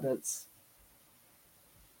travel habits.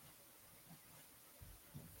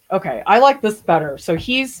 Okay, I like this better. So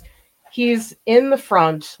he's in the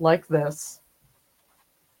front like this.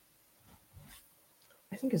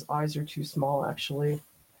 I think his eyes are too small, actually.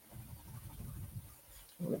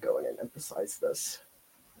 I'm going to go in and emphasize this.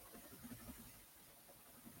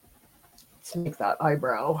 Let's make that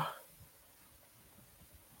eyebrow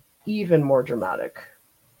even more dramatic.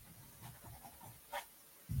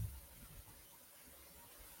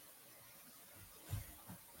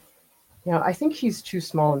 Yeah, I think he's too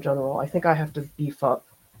small in general. I think I have to beef up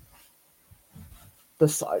the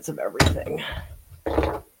size of everything.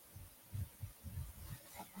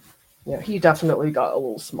 Yeah, he definitely got a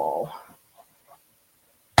little small.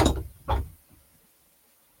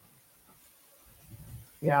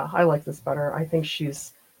 Yeah, I like this better. I think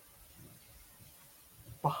she's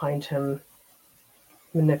behind him,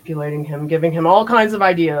 manipulating him, giving him all kinds of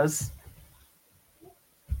ideas.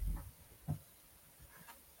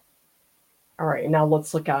 All right, now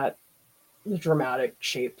let's look at the dramatic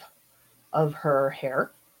shape of her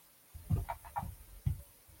hair.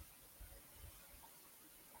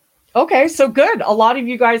 Okay, so good. A lot of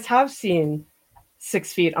you guys have seen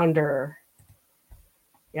 6 Feet Under.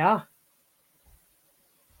 Yeah.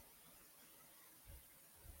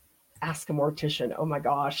 Ask a mortician. Oh my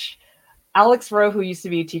gosh. Alex Rowe, who used to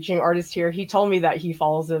be a teaching artist here, he told me that he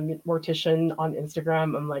follows a mortician on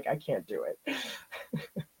Instagram. I'm like, I can't do it.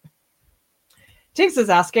 Tiggs is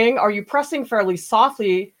asking, are you pressing fairly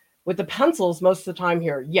softly with the pencils most of the time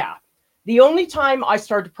here? Yeah. The only time I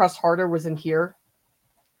started to press harder was in here,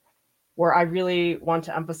 where I really want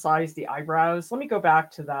to emphasize the eyebrows. Let me go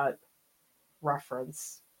back to that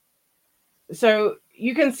reference. So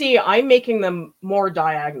you can see I'm making them more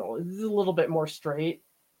diagonal. This is a little bit more straight.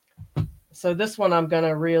 So this one I'm going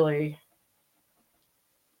to really...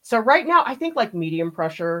 So right now, I think like medium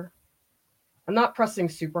pressure. I'm not pressing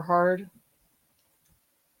super hard.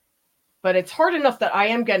 But it's hard enough that I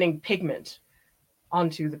am getting pigment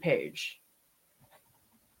onto the page.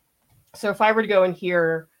 So if I were to go in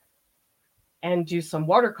here and do some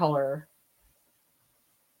watercolor,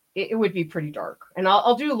 it would be pretty dark. And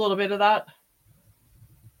I'll do a little bit of that.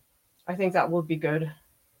 I think that will be good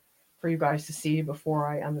for you guys to see before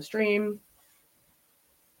I end the stream.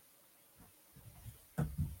 I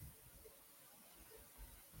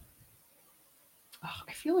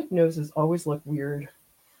feel like noses always look weird.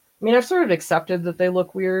 I mean, I've sort of accepted that they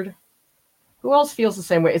look weird. Who else feels the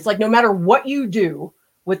same way? It's like no matter what you do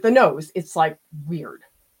with the nose, it's like weird.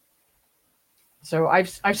 So I've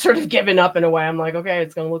sort of given up in a way. I'm like, okay,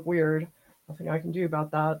 it's going to look weird. Nothing I can do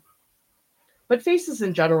about that. But faces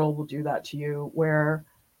in general will do that to you, where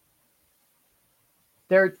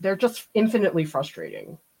they're just infinitely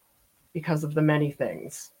frustrating because of the many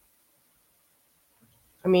things.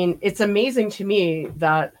 I mean, it's amazing to me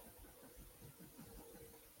that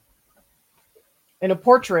in a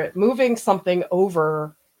portrait, moving something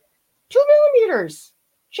over 2 millimeters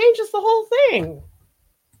changes the whole thing.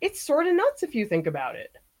 It's sort of nuts if you think about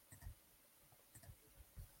it.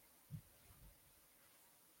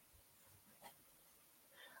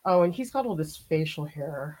 Oh, and he's got all this facial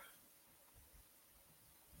hair.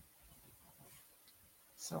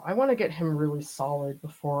 So I want to get him really solid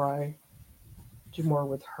before I do more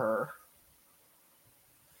with her.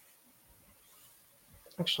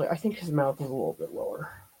 Actually, I think his mouth is a little bit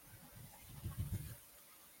lower.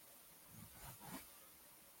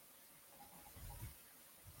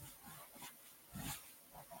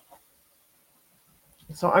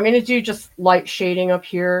 So I'm going to do just light shading up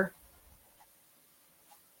here.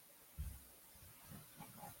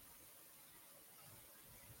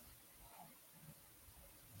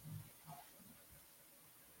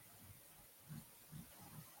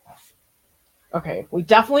 Okay, we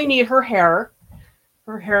definitely need her hair.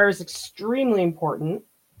 Her hair is extremely important.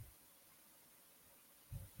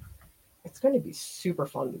 It's going to be super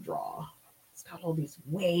fun to draw. It's got all these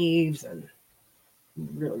waves and I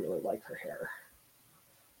really, really like her hair.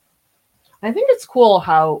 I think it's cool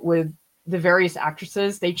how with the various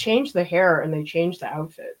actresses, they change the hair and they change the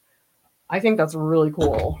outfit. I think that's really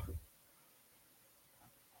cool.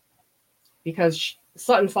 Because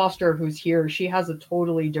Sutton Foster, who's here, she has a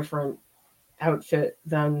totally different outfit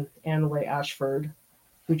than Annaleigh Ashford,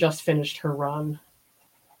 who just finished her run.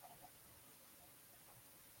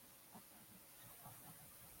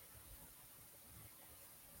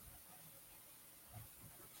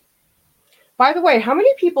 By the way, how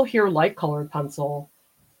many people here like colored pencil?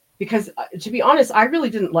 Because to be honest, I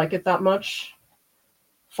really didn't like it that much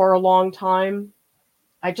for a long time.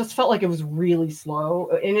 I just felt like it was really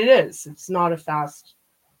slow, and it is. It's not a fast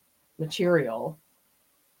material.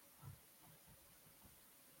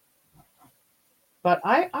 But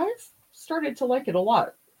I've started to like it a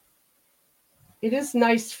lot. It is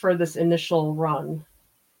nice for this initial run.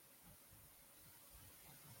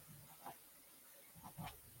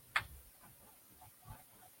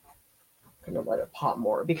 I'm going to let it pop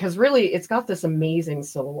more because really it's got this amazing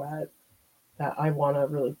silhouette that I want to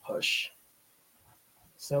really push.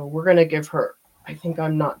 So we're going to give her, I think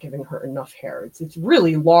I'm not giving her enough hair. It's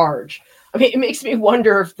really large. I mean, it makes me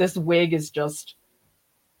wonder if this wig is just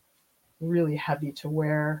really heavy to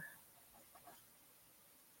wear.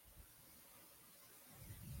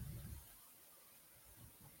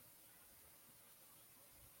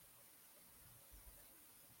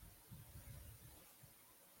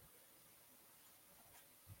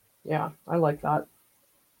 Yeah, I like that.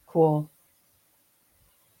 Cool.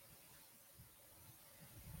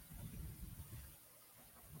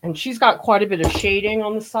 And she's got quite a bit of shading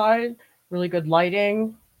on the side, really good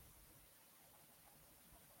lighting.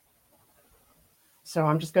 So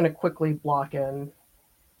I'm just going to quickly block in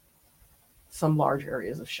some large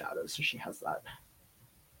areas of shadow so she has that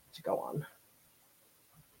to go on.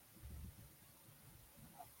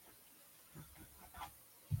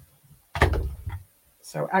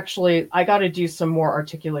 So actually, I got to do some more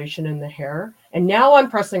articulation in the hair. And now I'm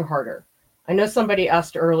pressing harder. I know somebody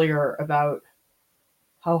asked earlier about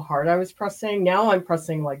how hard I was pressing. Now I'm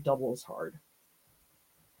pressing like double as hard.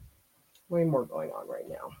 Way more going on right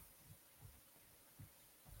now.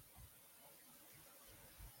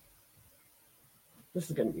 This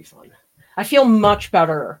is going to be fun. I feel much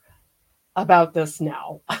better about this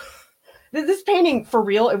now. This painting, for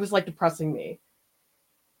real, it was like depressing me.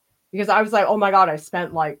 Because I was like, oh my God, I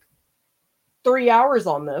spent like 3 hours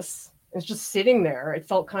on this. It's just sitting there. It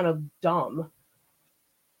felt kind of dumb.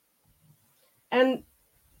 And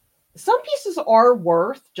some pieces are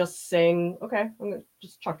worth just saying, okay, I'm going to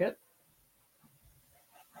just chuck it.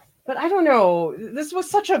 But I don't know. This was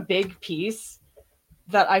such a big piece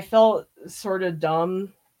that I felt sort of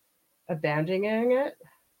dumb abandoning it.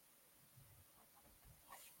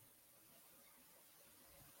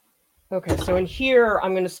 Okay, so in here,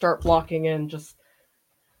 I'm going to start blocking in just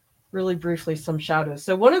really briefly some shadows.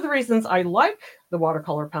 So one of the reasons I like the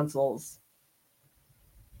watercolor pencils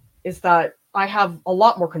is that I have a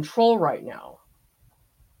lot more control right now.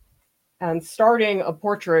 And starting a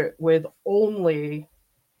portrait with only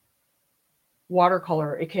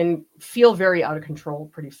watercolor, it can feel very out of control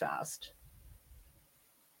pretty fast.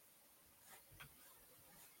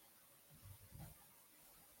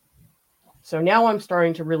 So now I'm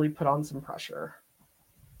starting to really put on some pressure.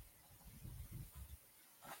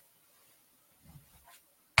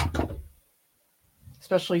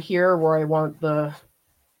 Especially here where I want the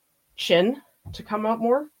chin to come out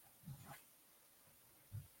more.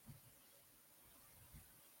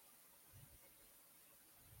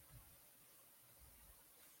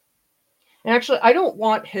 And actually, I don't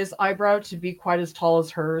want his eyebrow to be quite as tall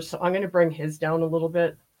as hers, so I'm going to bring his down a little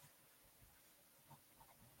bit.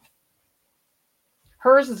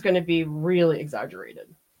 Hers is going to be really exaggerated,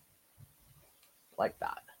 like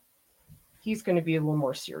that. He's going to be a little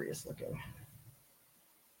more serious looking.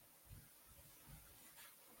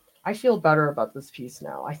 I feel better about this piece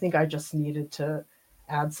now. I think I just needed to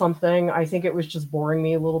add something. I think it was just boring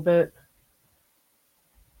me a little bit.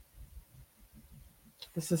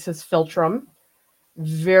 This is his philtrum.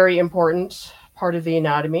 Very important part of the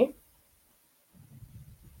anatomy.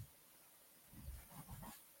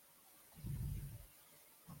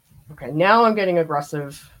 Okay, now I'm getting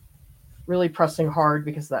aggressive, really pressing hard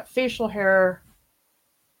because of that facial hair.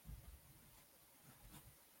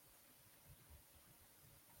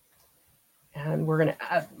 And we're going to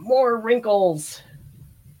add more wrinkles.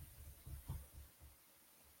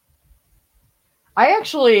 I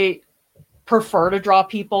actually prefer to draw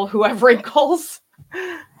people who have wrinkles.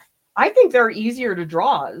 I think they're easier to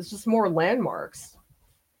draw. It's just more landmarks.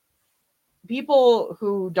 People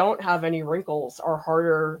who don't have any wrinkles are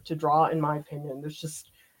harder to draw, in my opinion. There's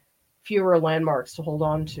just fewer landmarks to hold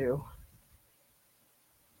on to.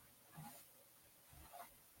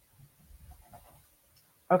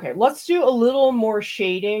 Okay, let's do a little more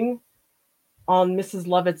shading on Mrs.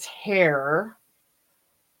 Levitt's hair.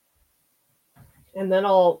 And then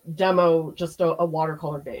I'll demo just a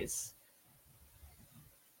watercolor base.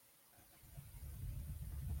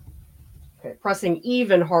 Okay, pressing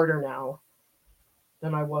even harder now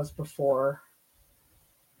than I was before.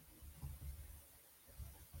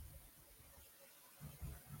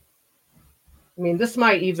 I mean, this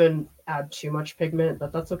might even add too much pigment,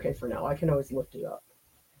 but that's okay for now. I can always lift it up.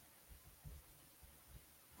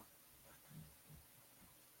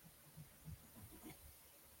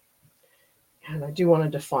 And I I do want to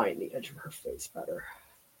define the edge of her face better.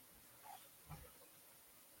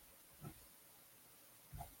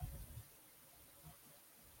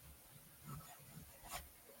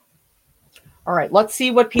 All right, let's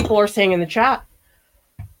see what people are saying in the chat.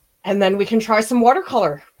 And then we can try some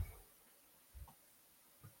watercolor.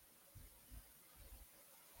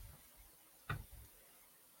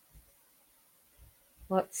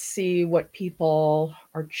 Let's see what people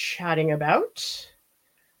are chatting about.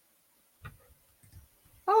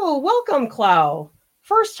 Oh, welcome, Clow.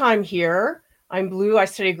 First time here. I'm Blue. I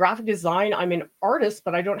study graphic design. I'm an artist,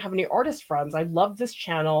 but I don't have any artist friends. I love this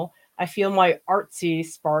channel. I feel my artsy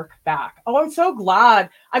spark back. Oh, I'm so glad.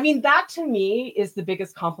 I mean, that to me is the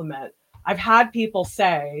biggest compliment. I've had people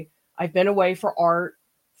say, I've been away for art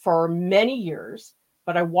for many years,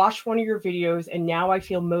 but I watched one of your videos and now I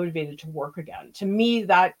feel motivated to work again. To me,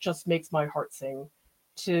 that just makes my heart sing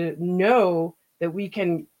to know that we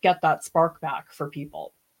can get that spark back for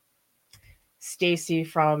people. Stacy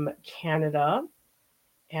from Canada.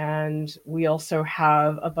 And we also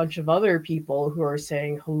have a bunch of other people who are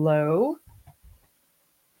saying hello.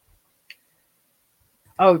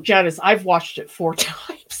 Oh, Janice, I've watched it 4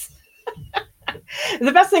 times.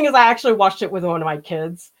 The best thing is I actually watched it with one of my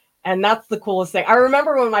kids. And that's the coolest thing. I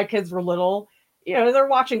remember when my kids were little, you know, they're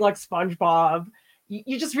watching like SpongeBob.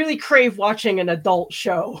 You just really crave watching an adult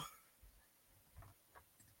show.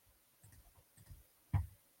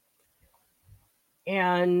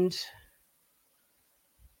 And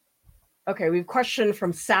okay, we have a question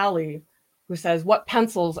from Sally who says, what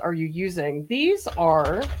pencils are you using? These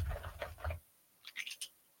are,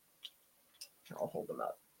 I'll hold them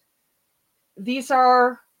up. These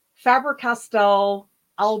are Faber-Castell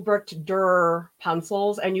Albrecht Dürer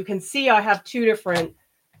pencils. And you can see I have 2 different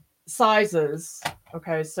sizes.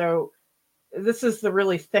 Okay, so this is the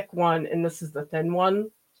really thick one and this is the thin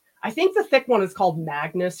one. I think the thick one is called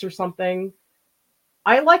Magnus or something.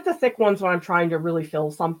 I like the thick ones when I'm trying to really fill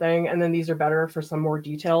something, and then these are better for some more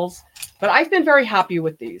details. But I've been very happy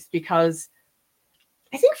with these because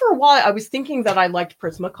I think for a while I was thinking that I liked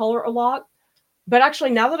Prismacolor a lot. But actually,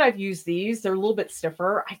 now that I've used these, they're a little bit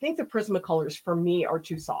stiffer. I think the Prismacolors for me are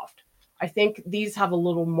too soft. I think these have a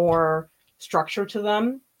little more structure to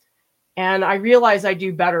them. And I realize I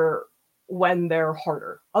do better when they're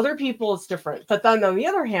harder. Other people, it's different. But then on the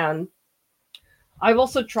other hand, I've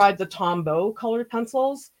also tried the Tombow colored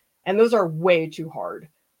pencils, and those are way too hard.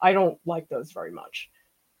 I don't like those very much.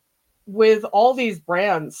 With all these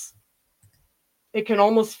brands, it can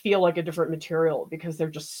almost feel like a different material because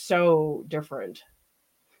they're just so different.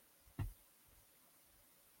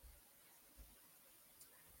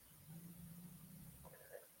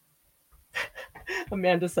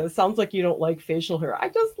 Amanda says, sounds like you don't like facial hair. I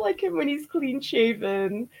just like him when he's clean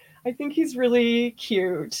shaven. I think he's really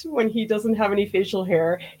cute when he doesn't have any facial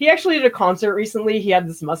hair. He actually did a concert recently. He had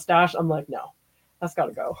this mustache. I'm like, no, that's got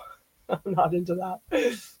to go. I'm not into that.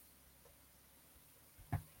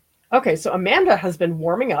 Okay, so Amanda has been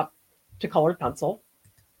warming up to colored pencil.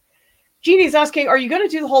 Jeannie's asking, are you going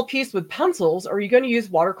to do the whole piece with pencils or are you going to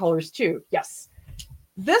use watercolors too? Yes.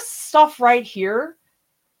 This stuff right here,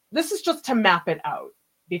 this is just to map it out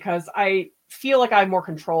because I feel like I have more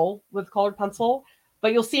control with colored pencil.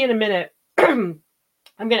 But you'll see in a minute, I'm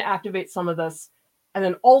going to activate some of this, and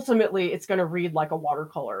then ultimately it's going to read like a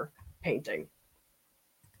watercolor painting.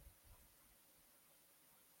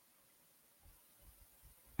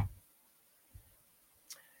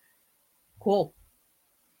 Cool.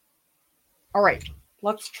 All right,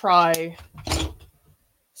 let's try.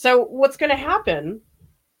 So what's going to happen,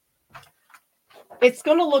 it's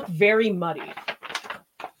going to look very muddy.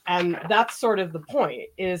 And that's sort of the point,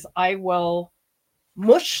 is I will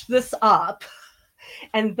mush this up.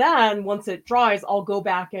 And then once it dries, I'll go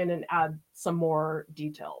back in and add some more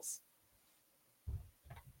details.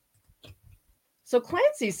 So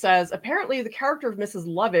Clancy says, apparently the character of Mrs.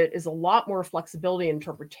 Lovett is a lot more flexibility in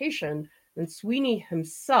interpretation than Sweeney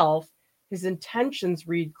himself. His intentions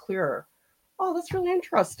read clearer. Oh, that's really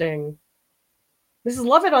interesting. Mrs.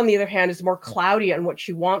 Lovett, on the other hand, is more cloudy on what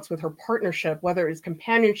she wants with her partnership, whether it's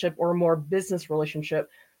companionship or a more business relationship.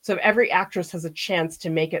 So every actress has a chance to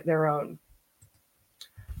make it their own.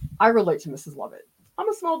 I relate to Mrs. Lovett. I'm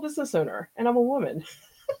a small business owner and I'm a woman.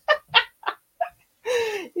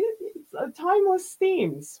 It's a timeless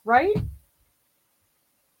themes, right?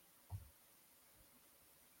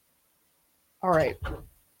 All right.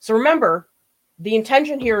 So remember, the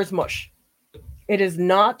intention here is mush. It is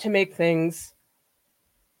not to make things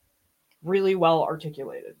really well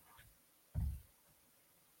articulated.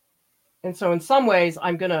 And so in some ways,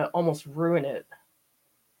 I'm going to almost ruin it.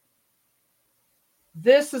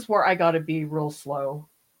 This is where I got to be real slow.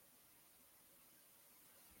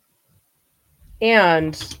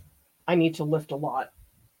 And I need to lift a lot.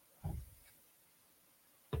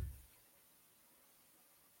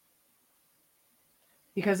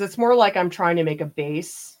 Because it's more like I'm trying to make a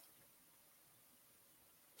base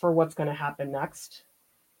for what's going to happen next.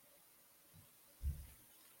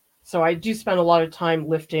 So I do spend a lot of time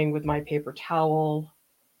lifting with my paper towel.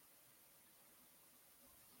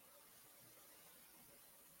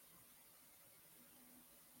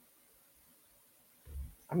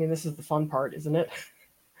 I mean, this is the fun part, isn't it?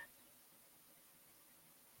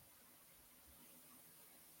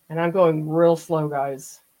 And I'm going real slow,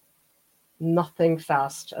 guys. Nothing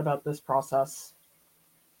fast about this process.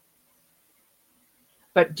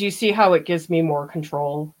 But do you see how it gives me more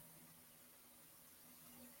control?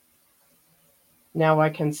 Now I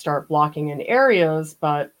can start blocking in areas,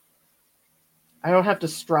 but I don't have to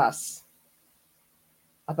stress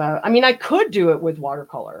about, I mean, I could do it with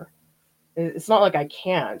watercolor. It's not like I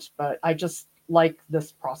can't, but I just like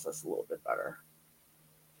this process a little bit better.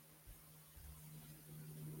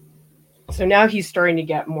 So now he's starting to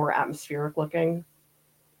get more atmospheric looking.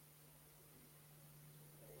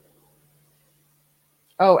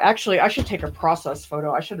 Oh, actually, I should take a process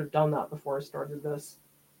photo. I should have done that before I started this.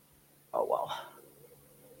 Oh, well.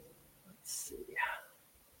 Let's see.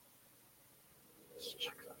 Let's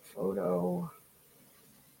check that photo.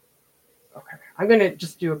 Okay, I'm going to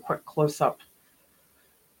just do a quick close-up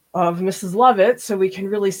of Mrs. Lovett so we can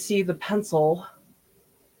really see the pencil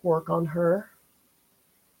work on her.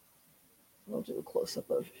 I'll do a close-up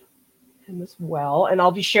of him as well. And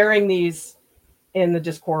I'll be sharing these in the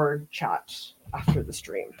Discord chat after the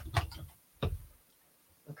stream.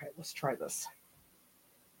 Okay, let's try this.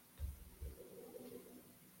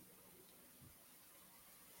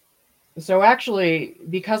 So actually,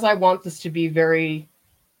 because I want this to be very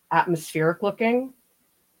atmospheric looking,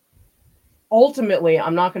 ultimately,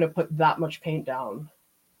 I'm not going to put that much paint down.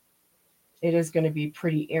 It is going to be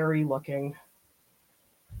pretty airy looking.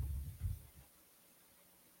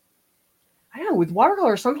 I know, with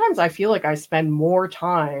watercolor, sometimes I feel like I spend more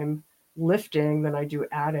time lifting than I do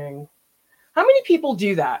adding. How many people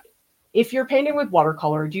do that? If you're painting with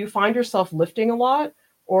watercolor, do you find yourself lifting a lot,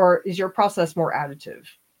 or is your process more additive?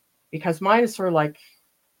 Because mine is sort of like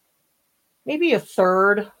maybe a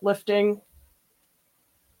third lifting.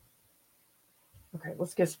 Okay,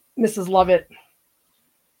 let's get Mrs. Lovett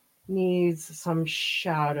needs some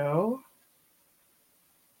shadow.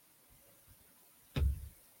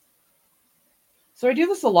 So I do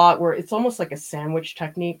this a lot where it's almost like a sandwich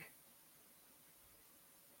technique.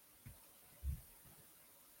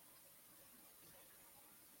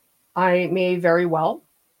 I may very well,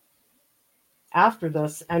 after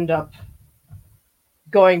this, end up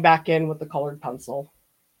going back in with the colored pencil.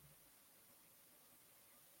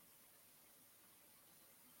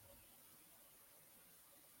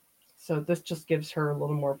 So this just gives her a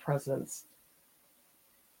little more presence.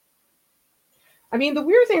 I mean, the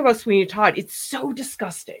weird thing about Sweeney Todd, it's so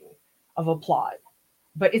disgusting of a plot,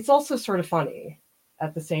 but it's also sort of funny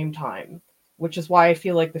at the same time, which is why I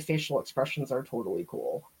feel like the facial expressions are totally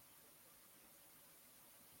cool.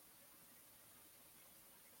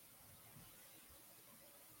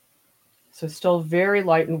 So still very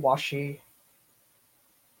light and washy.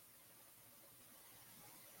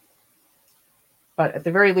 But at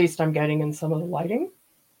the very least, I'm getting in some of the lighting.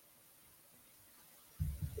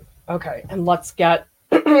 Okay, and let's get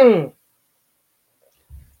more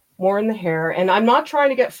in the hair. And I'm not trying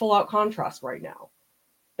to get full out contrast right now.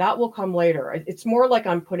 That will come later. It's more like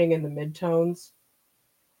I'm putting in the midtones.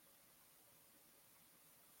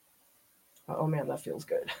 Oh man, that feels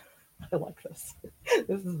good. I like this.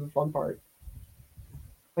 This is the fun part.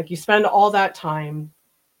 Like you spend all that time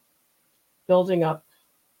building up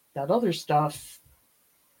that other stuff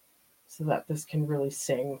so that this can really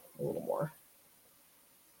sing a little more.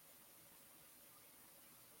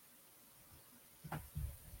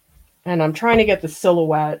 And I'm trying to get the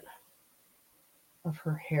silhouette of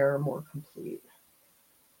her hair more complete.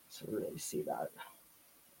 So really see that.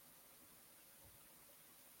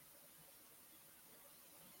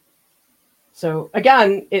 So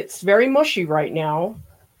again, it's very mushy right now,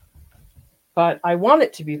 but I want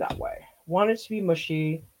it to be that way. I want it to be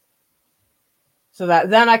mushy so that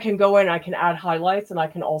then I can go in, I can add highlights, and I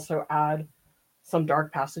can also add some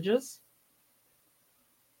dark passages.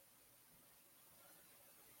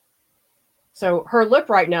 So her lip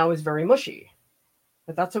right now is very mushy,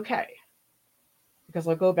 but that's okay because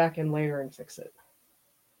I'll go back in later and fix it.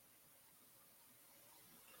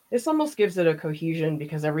 This almost gives it a cohesion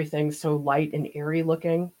because everything's so light and airy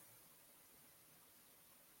looking.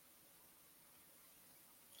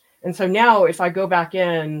 And so now if I go back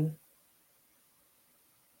in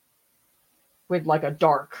with like a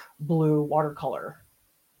dark blue watercolor,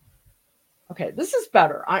 okay, this is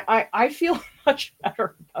better. I feel much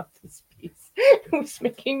better about this piece. It was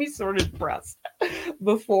making me sort of depressed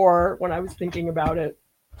before when I was thinking about it,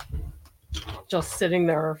 just sitting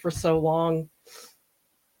there for so long.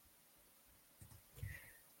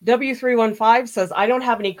 W315 says, I don't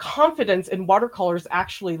have any confidence in watercolors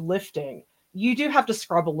actually lifting. You do have to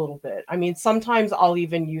scrub a little bit. I mean, sometimes I'll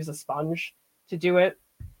even use a sponge to do it.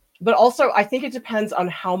 But also, I think it depends on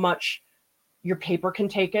how much your paper can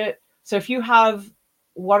take it. So if you have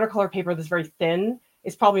watercolor paper that's very thin,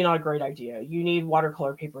 it's probably not a great idea. You need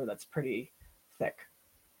watercolor paper that's pretty thick.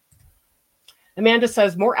 Amanda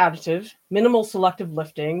says, more additive, minimal selective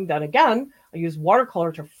lifting. Then again, I use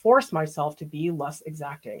watercolor to force myself to be less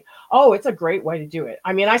exacting. Oh, it's a great way to do it.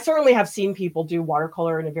 I mean, I certainly have seen people do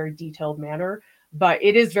watercolor in a very detailed manner, but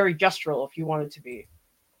it is very gestural if you want it to be.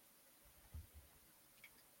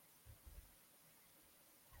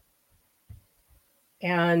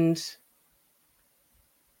 And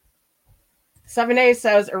 7A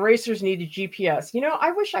says erasers need a GPS. You know,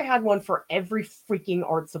 I wish I had one for every freaking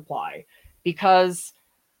art supply, because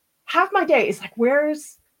half my day is like,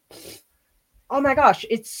 oh my gosh,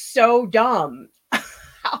 it's so dumb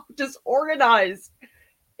how disorganized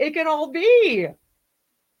it can all be.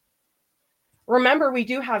 Remember, we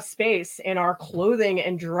do have space in our clothing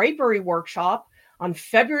and drapery workshop on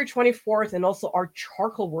February 24th, and also our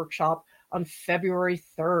charcoal workshop on February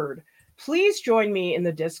 3rd. Please join me in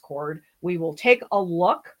the Discord. We will take a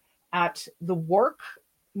look at the work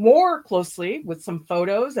more closely with some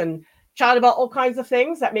photos and chat about all kinds of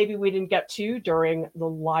things that maybe we didn't get to during the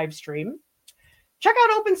live stream. Check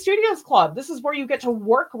out Open Studios Club. This is where you get to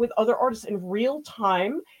work with other artists in real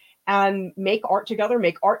time and make art together,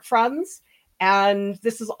 make art friends. And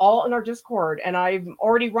this is all in our Discord. And I'm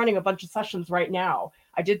already running a bunch of sessions right now.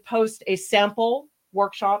 I did post a sample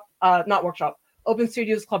workshop, Open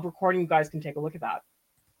Studios Club recording. You guys can take a look at that.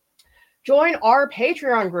 Join our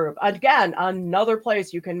Patreon group. Again, another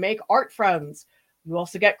place you can make art friends. You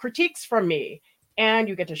also get critiques from me, and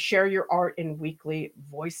you get to share your art in weekly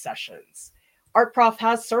voice sessions. ArtProf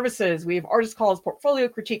has services. We have artist calls, portfolio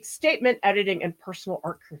critiques, statement editing, and personal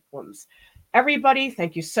art curriculums. Everybody,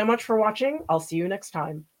 thank you so much for watching. I'll see you next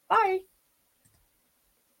time. Bye.